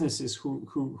the businesses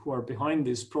who are behind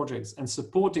these projects and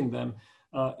supporting them,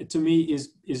 to me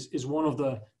is one of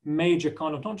the major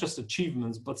kind of not just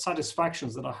achievements but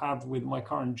satisfactions that I have with my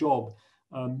current job.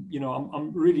 You know,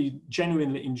 I'm really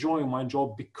genuinely enjoying my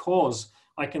job because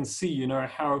I can see, you know,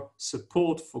 how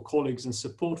support for colleagues and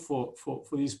support for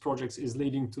these projects is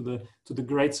leading to the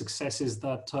great successes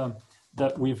that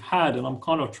that we've had. And I'm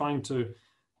kind of trying to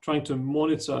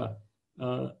monitor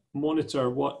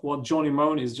what Johnny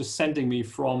Moan is just sending me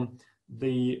from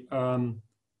the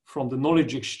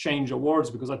Knowledge Exchange Awards,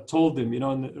 because I told him, you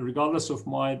know, regardless of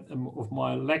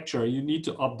my lecture, you need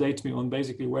to update me on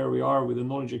basically where we are with the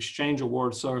Knowledge Exchange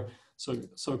Awards. So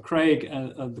Craig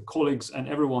and the colleagues and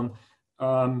everyone,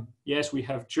 yes, we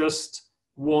have just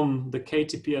won, the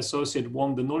KTP Associate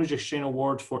won the Knowledge Exchange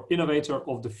Award for Innovator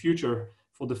of the Future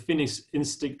for the Finnish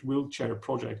Instinct Wheelchair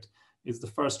Project. It's the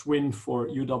first win for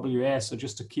UWS. So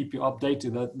just to keep you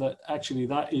updated, that actually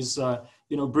that is,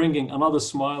 you know, bringing another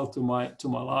smile to my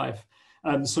life,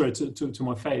 sorry, to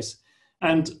my face.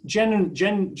 And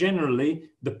generally,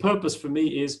 the purpose for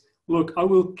me is, look, I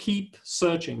will keep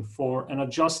searching for and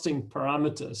adjusting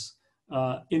parameters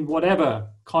in whatever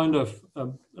kind of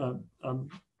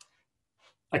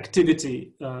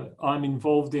activity I'm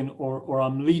involved in or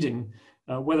I'm leading.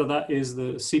 Whether that is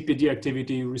the CPD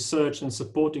activity, research and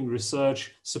supporting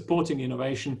research, supporting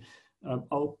innovation,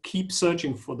 I'll keep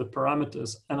searching for the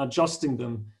parameters and adjusting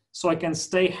them so I can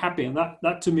stay happy. And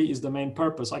that to me is the main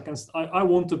purpose. I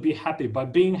want to be happy by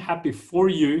being happy for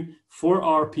you, for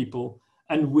our people,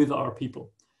 and with our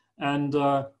people. And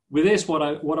with this, what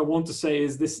I want to say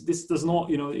is this does not,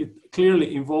 you know, it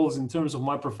clearly involves, in terms of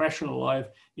my professional life,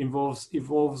 involves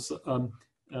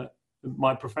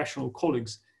my professional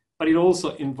colleagues. But it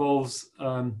also involves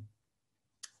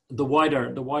the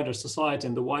wider society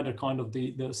and the wider kind of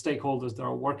the stakeholders that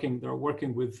are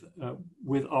working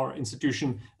with our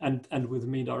institution and with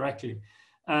me directly.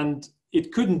 And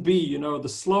it couldn't be, you know, the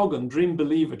slogan "Dream,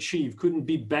 Believe, Achieve" couldn't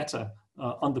be better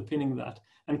underpinning that.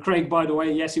 And Craig, by the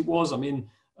way, yes, it was. I mean,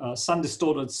 Sun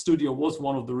Distorted Studio was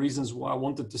one of the reasons why I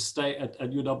wanted to stay at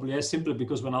UWS, simply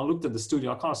because when I looked at the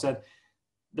studio, I kind of said,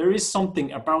 there is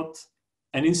something about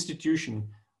an institution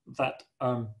that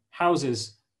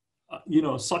houses, you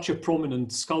know, such a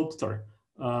prominent sculptor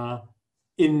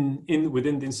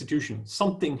within the institution.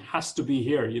 Something has to be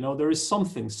here. You know, there is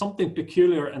something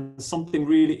peculiar and something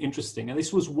really interesting. And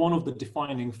this was one of the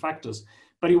defining factors.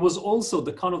 But it was also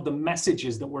the kind of the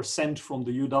messages that were sent from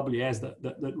the UWS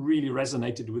that really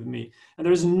resonated with me. And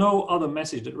there is no other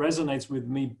message that resonates with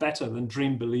me better than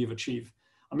dream, believe, achieve.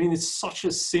 I mean, it's such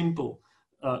a simple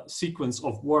sequence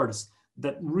of words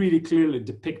that really clearly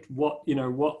depict what, you know,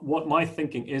 what my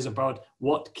thinking is about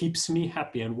what keeps me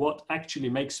happy and what actually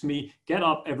makes me get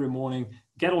up every morning,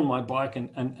 get on my bike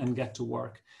and get to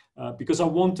work. Because I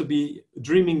want to be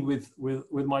dreaming with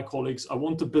my colleagues. I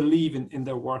want to believe in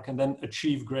their work and then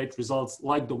achieve great results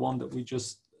like the one that we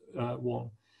just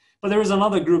won. But there is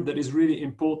another group that is really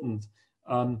important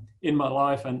in my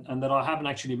life and that I haven't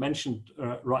actually mentioned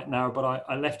right now, but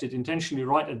I left it intentionally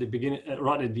right at the beginning,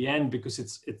 right at the end, because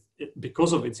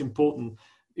because of its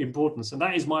importance, and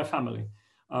that is my family.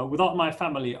 Without my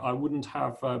family, I wouldn't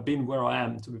have been where I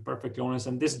am, to be perfectly honest,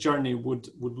 and this journey would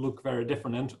look very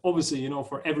different. And obviously, you know,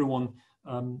 for everyone,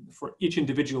 for each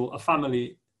individual, a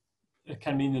family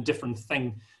can mean a different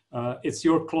thing. It's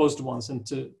your closed ones, and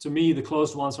to me, the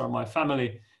closed ones are my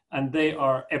family, and they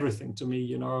are everything to me,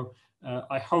 you know.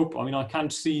 I hope, I mean, I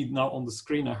can't see now on the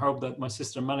screen, I hope that my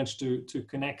sister managed to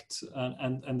connect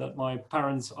and that my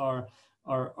parents are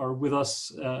with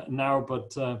us now,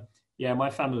 but yeah,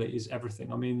 my family is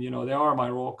everything. I mean, you know, they are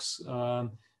my rocks,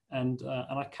 and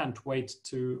I can't wait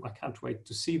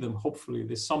to see them hopefully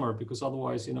this summer, because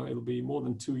otherwise, you know, it'll be more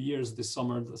than 2 years this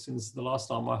summer since the last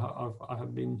time I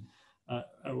have been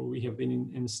we have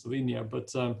been in Slovenia.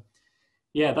 But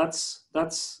yeah, that's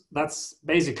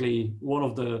basically one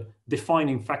of the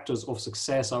defining factors of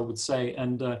success, I would say.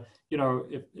 And you know,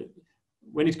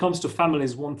 when it comes to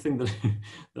families, one thing that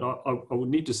I would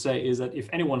need to say is that if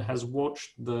anyone has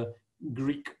watched the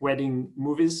Greek wedding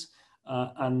movies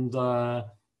and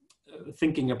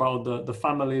thinking about the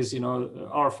families, you know,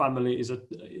 our family is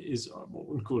what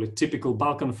we call a typical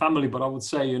Balkan family, but I would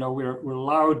say, you know, we're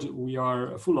loud, we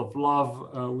are full of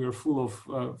love, we are full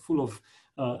of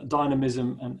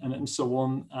dynamism and so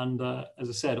on. And as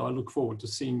I said, I look forward to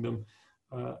seeing them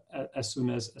as soon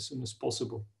as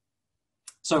possible.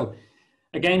 So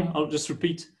again, I'll just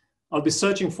repeat, I'll be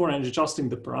searching for and adjusting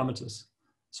the parameters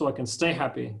so I can stay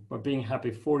happy by being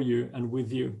happy for you and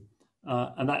with you.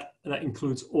 And that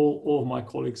includes all of my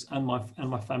colleagues and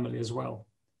my family as well.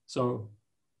 So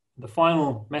the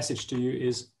final message to you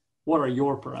is, what are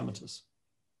your parameters?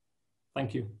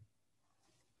 Thank you.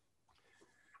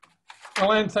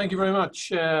 Milan, thank you very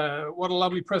much. What a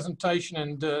lovely presentation,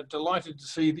 and delighted to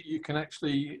see that you can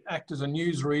actually act as a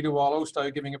newsreader while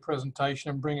also giving a presentation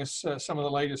and bring us some of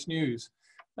the latest news.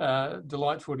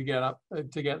 Delightful to get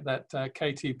that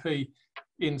KTP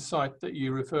insight that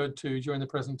you referred to during the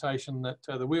presentation, that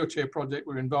the wheelchair project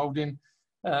we're involved in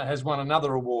has won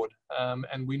another award,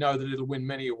 and we know that it'll win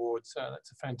many awards.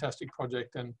 That's a fantastic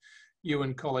project, and you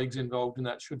and colleagues involved in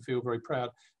that should feel very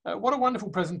proud. What a wonderful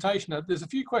presentation. There's a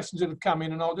few questions that have come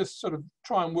in, and I'll just sort of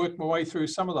try and work my way through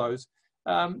some of those.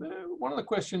 One of the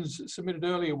questions submitted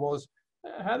earlier was,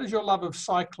 how does your love of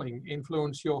cycling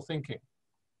influence your thinking?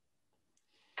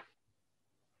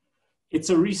 It's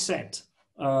a reset.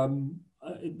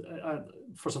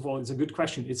 First of all, it's a good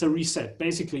question. It's a reset.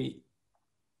 Basically,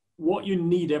 what you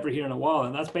need every here and a while,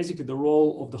 and that's basically the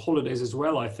role of the holidays as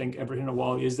well, I think, every here and a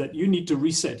while, is that you need to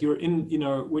reset. You're in, you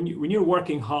know, when you're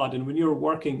working hard and when you're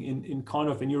working in kind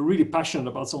of, and you're really passionate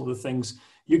about some of the things,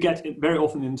 you get very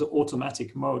often into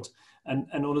automatic mode.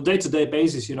 And on a day-to-day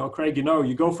basis, you know, Craig, you know,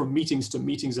 you go from meetings to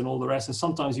meetings and all the rest, and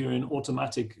sometimes you're in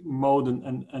automatic mode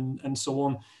and so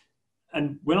on.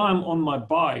 And when I'm on my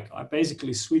bike, I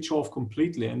basically switch off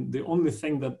completely. And the only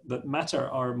thing that matter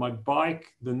are my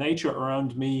bike, the nature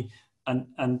around me, and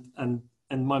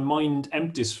my mind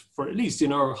empties for at least, you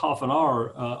know, half an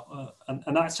hour.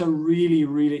 And that's a really,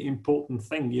 really important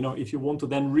thing, you know, if you want to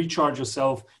then recharge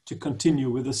yourself to continue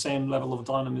with the same level of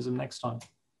dynamism next time.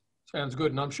 Sounds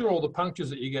good, and I'm sure all the punctures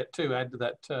that you get too add to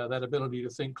that ability to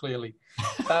think clearly.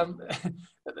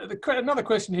 Another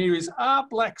question here is: are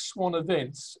black swan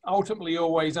events ultimately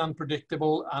always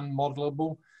unpredictable,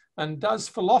 unmodelable, and does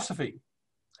philosophy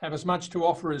have as much to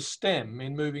offer as STEM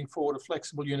in moving forward a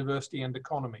flexible university and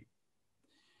economy?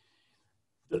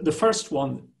 The first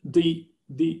one, the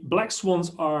black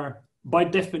swans are by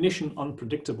definition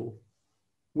unpredictable.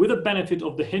 With the benefit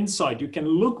of the hindsight, you can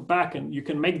look back and you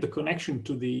can make the connection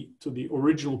to the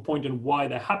original point and why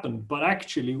that happened. But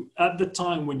actually, at the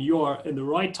time when you are in the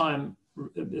right time,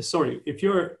 if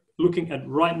you're looking at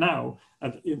right now,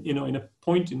 you know, in a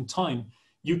point in time,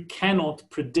 you cannot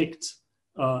predict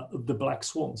the black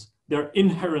swans. They're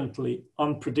inherently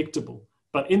unpredictable.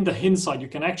 But in the hindsight, you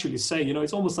can actually say, you know,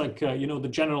 it's almost like, you know, the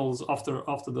generals after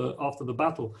the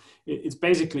battle. It's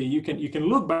basically, you can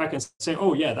look back and say,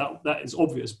 oh yeah, that is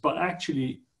obvious. But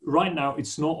actually, right now,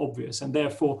 it's not obvious, and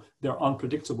therefore they're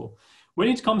unpredictable. When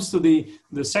it comes to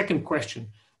the second question,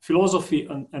 philosophy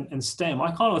and STEM,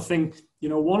 I kind of think, you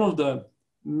know, one of the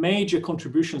major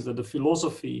contributions that the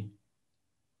philosophy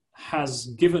has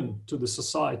given to the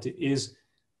society is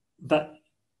that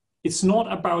it's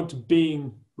not about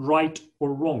being right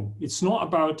or wrong. It's not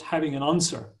about having an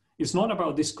answer. It's not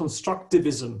about this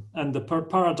constructivism and the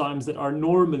paradigms that are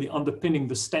normally underpinning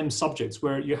the STEM subjects,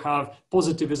 where you have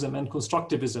positivism and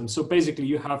constructivism. So basically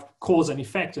you have cause and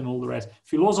effect and all the rest.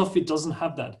 Philosophy doesn't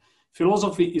have that.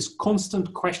 Philosophy is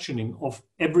constant questioning of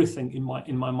everything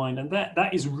in my mind. And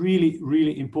that is really,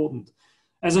 really important.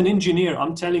 As an engineer,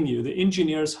 I'm telling you, the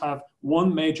engineers have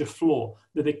one major flaw,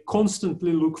 that they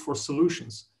constantly look for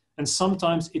solutions. And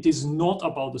sometimes it is not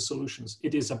about the solutions.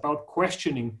 It is about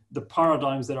questioning the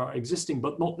paradigms that are existing,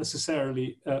 but not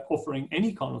necessarily offering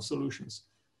any kind of solutions.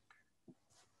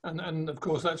 And of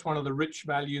course, that's one of the rich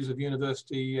values of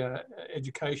university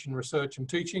education, research and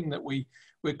teaching, that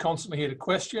we're constantly here to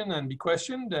question and be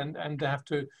questioned and to have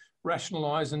to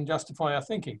rationalize and justify our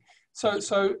thinking.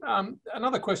 So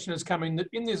another question has come in, that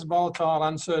in this volatile,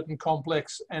 uncertain,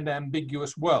 complex and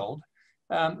ambiguous world,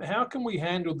 how can we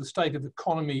handle the state of the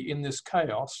economy in this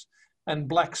chaos and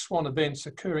black swan events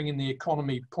occurring in the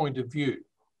economy point of view?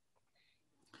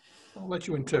 I'll let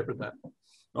you interpret that.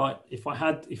 Right. If I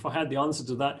had the answer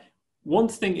to that, one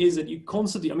thing is that you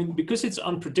constantly, I mean, because it's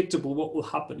unpredictable what will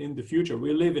happen in the future.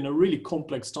 We live in a really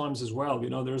complex times as well.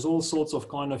 You know, there's all sorts of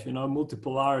kind of, you know,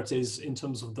 multipolarities in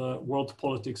terms of the world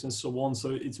politics and so on. So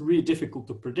it's really difficult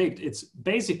to predict. It's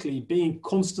basically being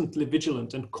constantly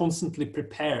vigilant and constantly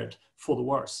prepared for the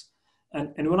worst.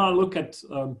 And when I look at,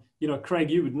 you know,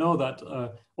 Craig, you would know that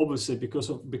obviously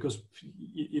because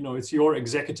you know, it's your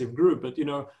executive group, but you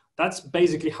know, that's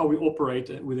basically how we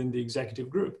operate within the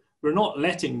executive group. We're not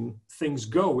letting things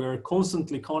go. We're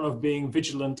constantly kind of being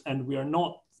vigilant, and we are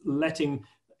not letting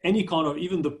any kind of,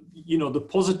 even the, you know, the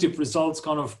positive results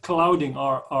kind of clouding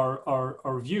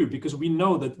our view, because we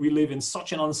know that we live in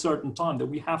such an uncertain time that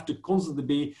we have to constantly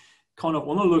be kind of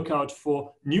on the lookout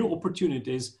for new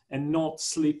opportunities and not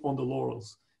sleep on the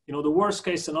laurels. You know, the worst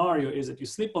case scenario is that you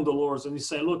sleep on the laurels and you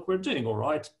say, look, we're doing all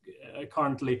right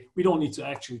currently. We don't need to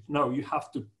actually, no, you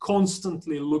have to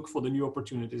constantly look for the new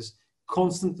opportunities,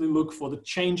 constantly look for the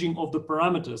changing of the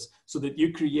parameters so that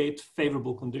you create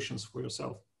favorable conditions for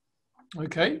yourself.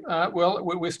 Okay, well,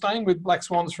 we're staying with black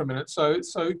swans for a minute. So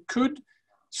could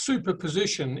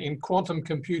superposition in quantum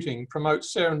computing promote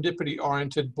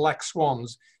serendipity-oriented black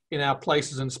swans in our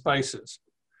places and spaces?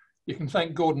 You can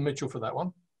thank Gordon Mitchell for that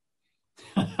one.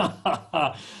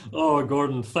 Oh,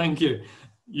 Gordon, thank you.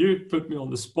 You put me on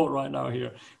the spot right now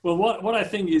here. Well, what I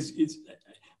think is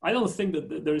I don't think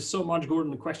that there is so much,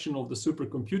 Gordon, the question of the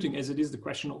supercomputing as it is the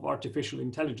question of artificial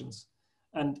intelligence.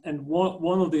 And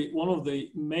one of the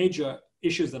major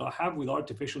issues that I have with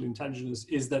artificial intelligence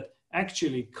is that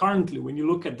actually currently, when you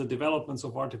look at the developments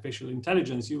of artificial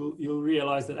intelligence, you'll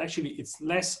realize that actually it's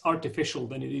less artificial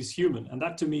than it is human. And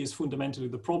that to me is fundamentally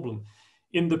the problem.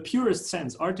 In the purest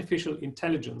sense, artificial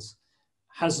intelligence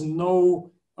has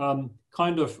no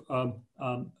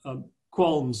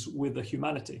qualms with the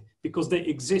humanity because they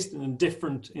exist in a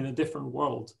different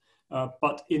world.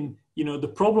 But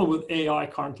the problem with AI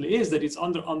currently is that it's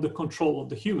under control of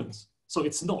the humans. So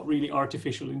it's not really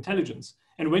artificial intelligence.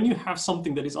 And when you have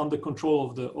something that is under control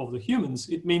of the humans,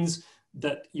 it means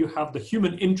that you have the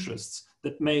human interests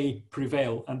that may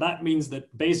prevail. And that means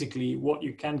that basically what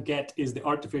you can get is the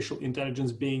artificial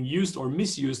intelligence being used or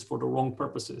misused for the wrong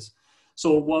purposes.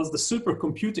 So whilst the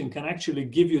supercomputing can actually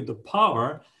give you the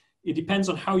power, it depends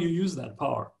on how you use that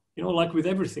power. Like with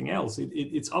everything else,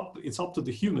 it's up to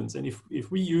the humans. And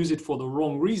if we use it for the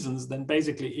wrong reasons, then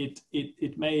basically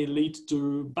it may lead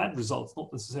to bad results,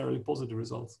 not necessarily positive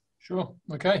results. Sure.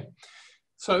 Okay.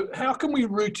 So how can we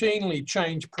routinely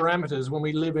change parameters when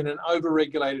we live in an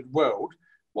overregulated world?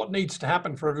 What needs to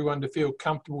happen for everyone to feel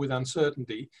comfortable with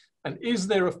uncertainty? And is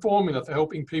there a formula for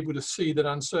helping people to see that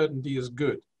uncertainty is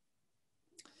good?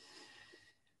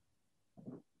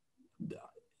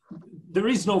 There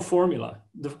is no formula.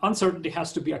 The uncertainty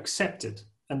has to be accepted.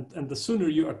 And the sooner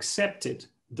you accept it,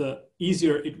 the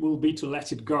easier it will be to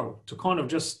let it go, to kind of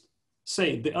just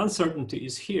say the uncertainty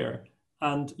is here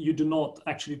and you do not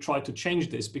actually try to change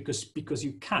this because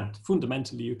you can't,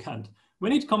 fundamentally you can't.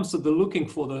 When it comes to the looking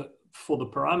for the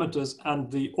parameters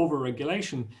and the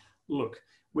overregulation, look,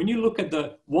 when you look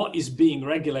at what is being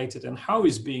regulated and how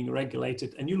is being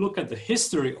regulated, and you look at the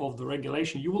history of the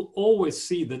regulation, you will always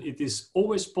see that it is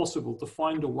always possible to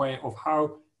find a way of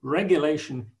how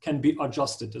regulation can be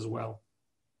adjusted as well.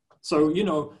 So,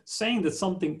 saying that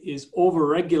something is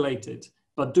overregulated,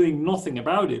 but doing nothing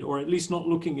about it, or at least not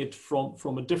looking at it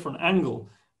from a different angle,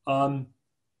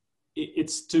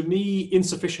 it's to me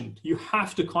insufficient. You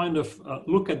have to kind of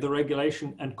look at the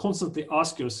regulation and constantly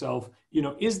ask yourself,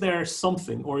 is there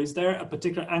something or is there a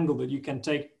particular angle that you can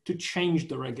take to change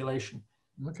the regulation?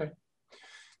 Okay.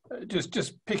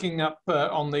 Just picking up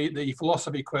on the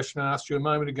philosophy question I asked you a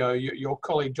moment ago, your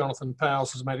colleague Jonathan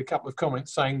Powles has made a couple of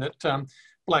comments saying that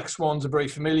black swans are very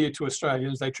familiar to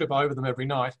Australians. They trip over them every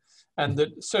night. And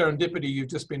that serendipity you've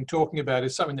just been talking about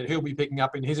is something that he'll be picking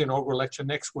up in his inaugural lecture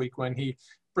next week when he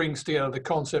brings together the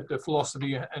concept of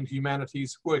philosophy and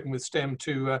humanities, working with STEM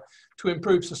to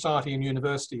improve society and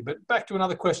university. But back to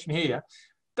another question here.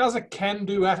 Does a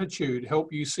can-do attitude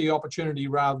help you see opportunity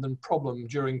rather than problem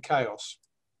during chaos?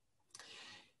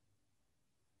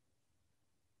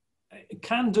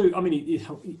 Can-do,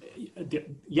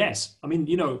 yes.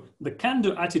 The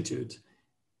can-do attitude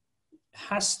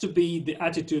has to be the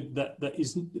attitude that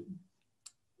is,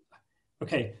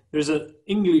 okay, there's an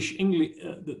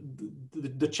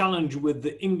the challenge with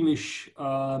the English,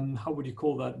 how would you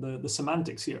call that? The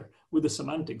semantics here, with the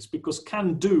semantics, because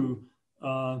can-do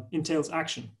entails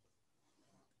action.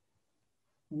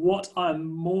 What I'm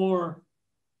more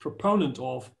proponent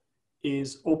of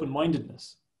is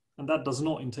open-mindedness, and that does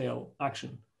not entail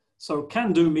action. So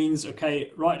can-do means,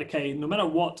 okay, no matter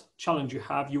what challenge you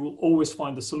have, you will always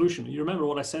find the solution. You remember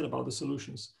what I said about the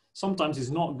solutions. Sometimes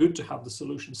it's not good to have the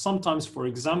solution. Sometimes, for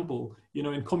example,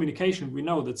 in communication, we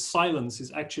know that silence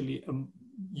is actually,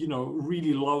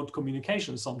 really loud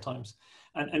communication sometimes.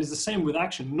 And it's the same with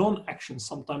action. Non-action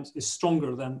sometimes is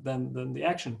stronger than the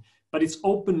action. But it's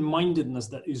open-mindedness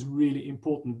that is really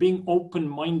important. Being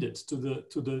open-minded to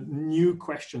the new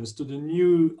questions, to the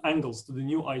new angles, to the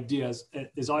new ideas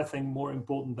is, I think, more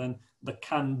important than the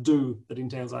can-do that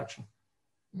entails action.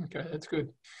 Okay, that's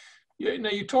good.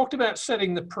 You talked about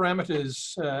setting the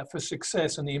parameters for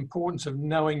success and the importance of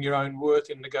knowing your own worth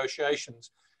in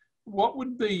negotiations. What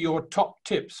would be your top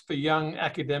tips for young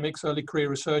academics, early career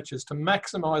researchers to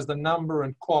maximize the number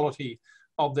and quality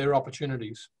of their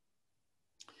opportunities?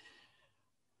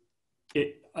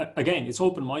 Again, it's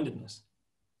open-mindedness.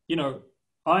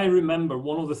 I remember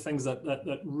one of the things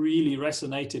that really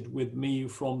resonated with me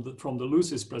from the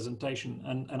Lucy's presentation,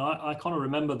 and I kind of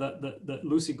remember that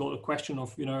Lucy got a question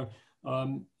of,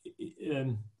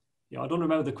 Yeah, I don't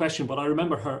remember the question, but I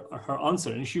remember her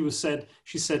answer, and she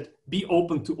said, be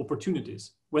open to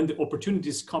opportunities. When the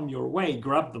opportunities come your way,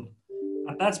 grab them.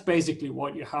 And that's basically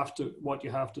what you have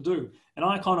to do. And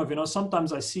I kind of,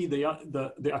 sometimes I see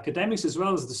the academics as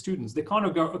well as the students. They kind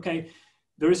of go, okay,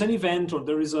 there is an event or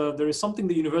there is something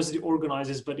the university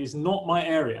organizes, but it's not my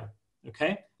area.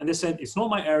 Okay, and they said, it's not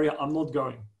my area, I'm not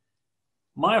going.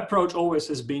 My approach always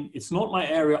has been, it's not my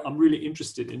area I'm really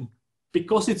interested in,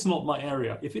 because it's not my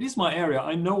area. If it is my area,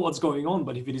 I know what's going on,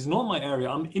 but if it is not my area,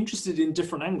 I'm interested in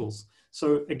different angles.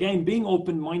 So again, being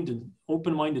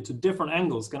open-minded to different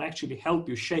angles can actually help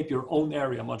you shape your own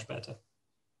area much better.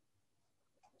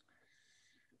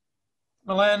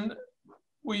 Milan,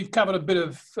 we've covered a bit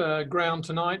of ground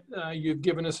tonight. You've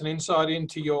given us an insight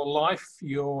into your life,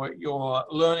 your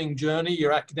learning journey,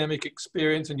 your academic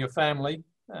experience, and your family.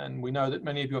 And we know that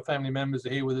many of your family members are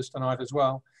here with us tonight as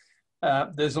well.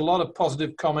 There's a lot of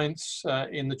positive comments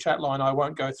in the chat line. I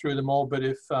won't go through them all, but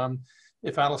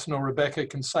if Alison or Rebecca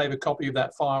can save a copy of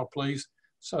that file, please,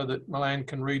 so that Milan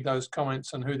can read those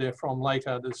comments and who they're from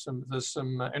later. There's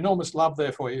some enormous love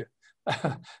there for you.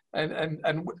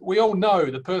 and we all know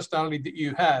the personality that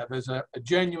you have as a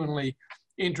genuinely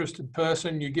interested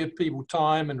person. You give people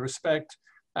time and respect,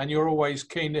 and you're always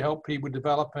keen to help people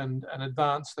develop and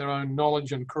advance their own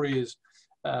knowledge and careers.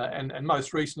 And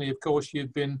most recently, of course,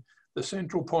 you've been the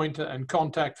central point and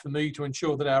contact for me to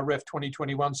ensure that our REF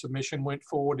 2021 submission went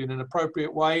forward in an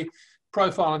appropriate way,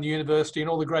 profiling the university and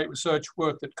all the great research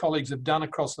work that colleagues have done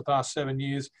across the past 7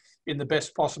 years in the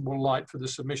best possible light for the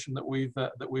submission that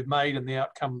we've made and the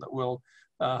outcome that will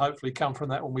hopefully come from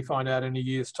that when we find out in a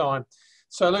year's time.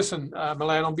 So listen,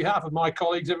 Milan, on behalf of my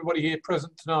colleagues, everybody here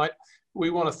present tonight, we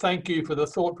want to thank you for the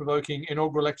thought-provoking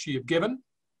inaugural lecture you've given.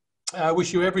 I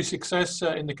wish you every success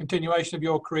in the continuation of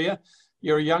your career.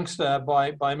 You're a youngster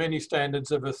by many standards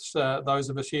of us, those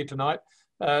of us here tonight.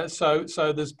 So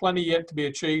there's plenty yet to be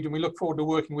achieved, and we look forward to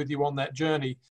working with you on that journey.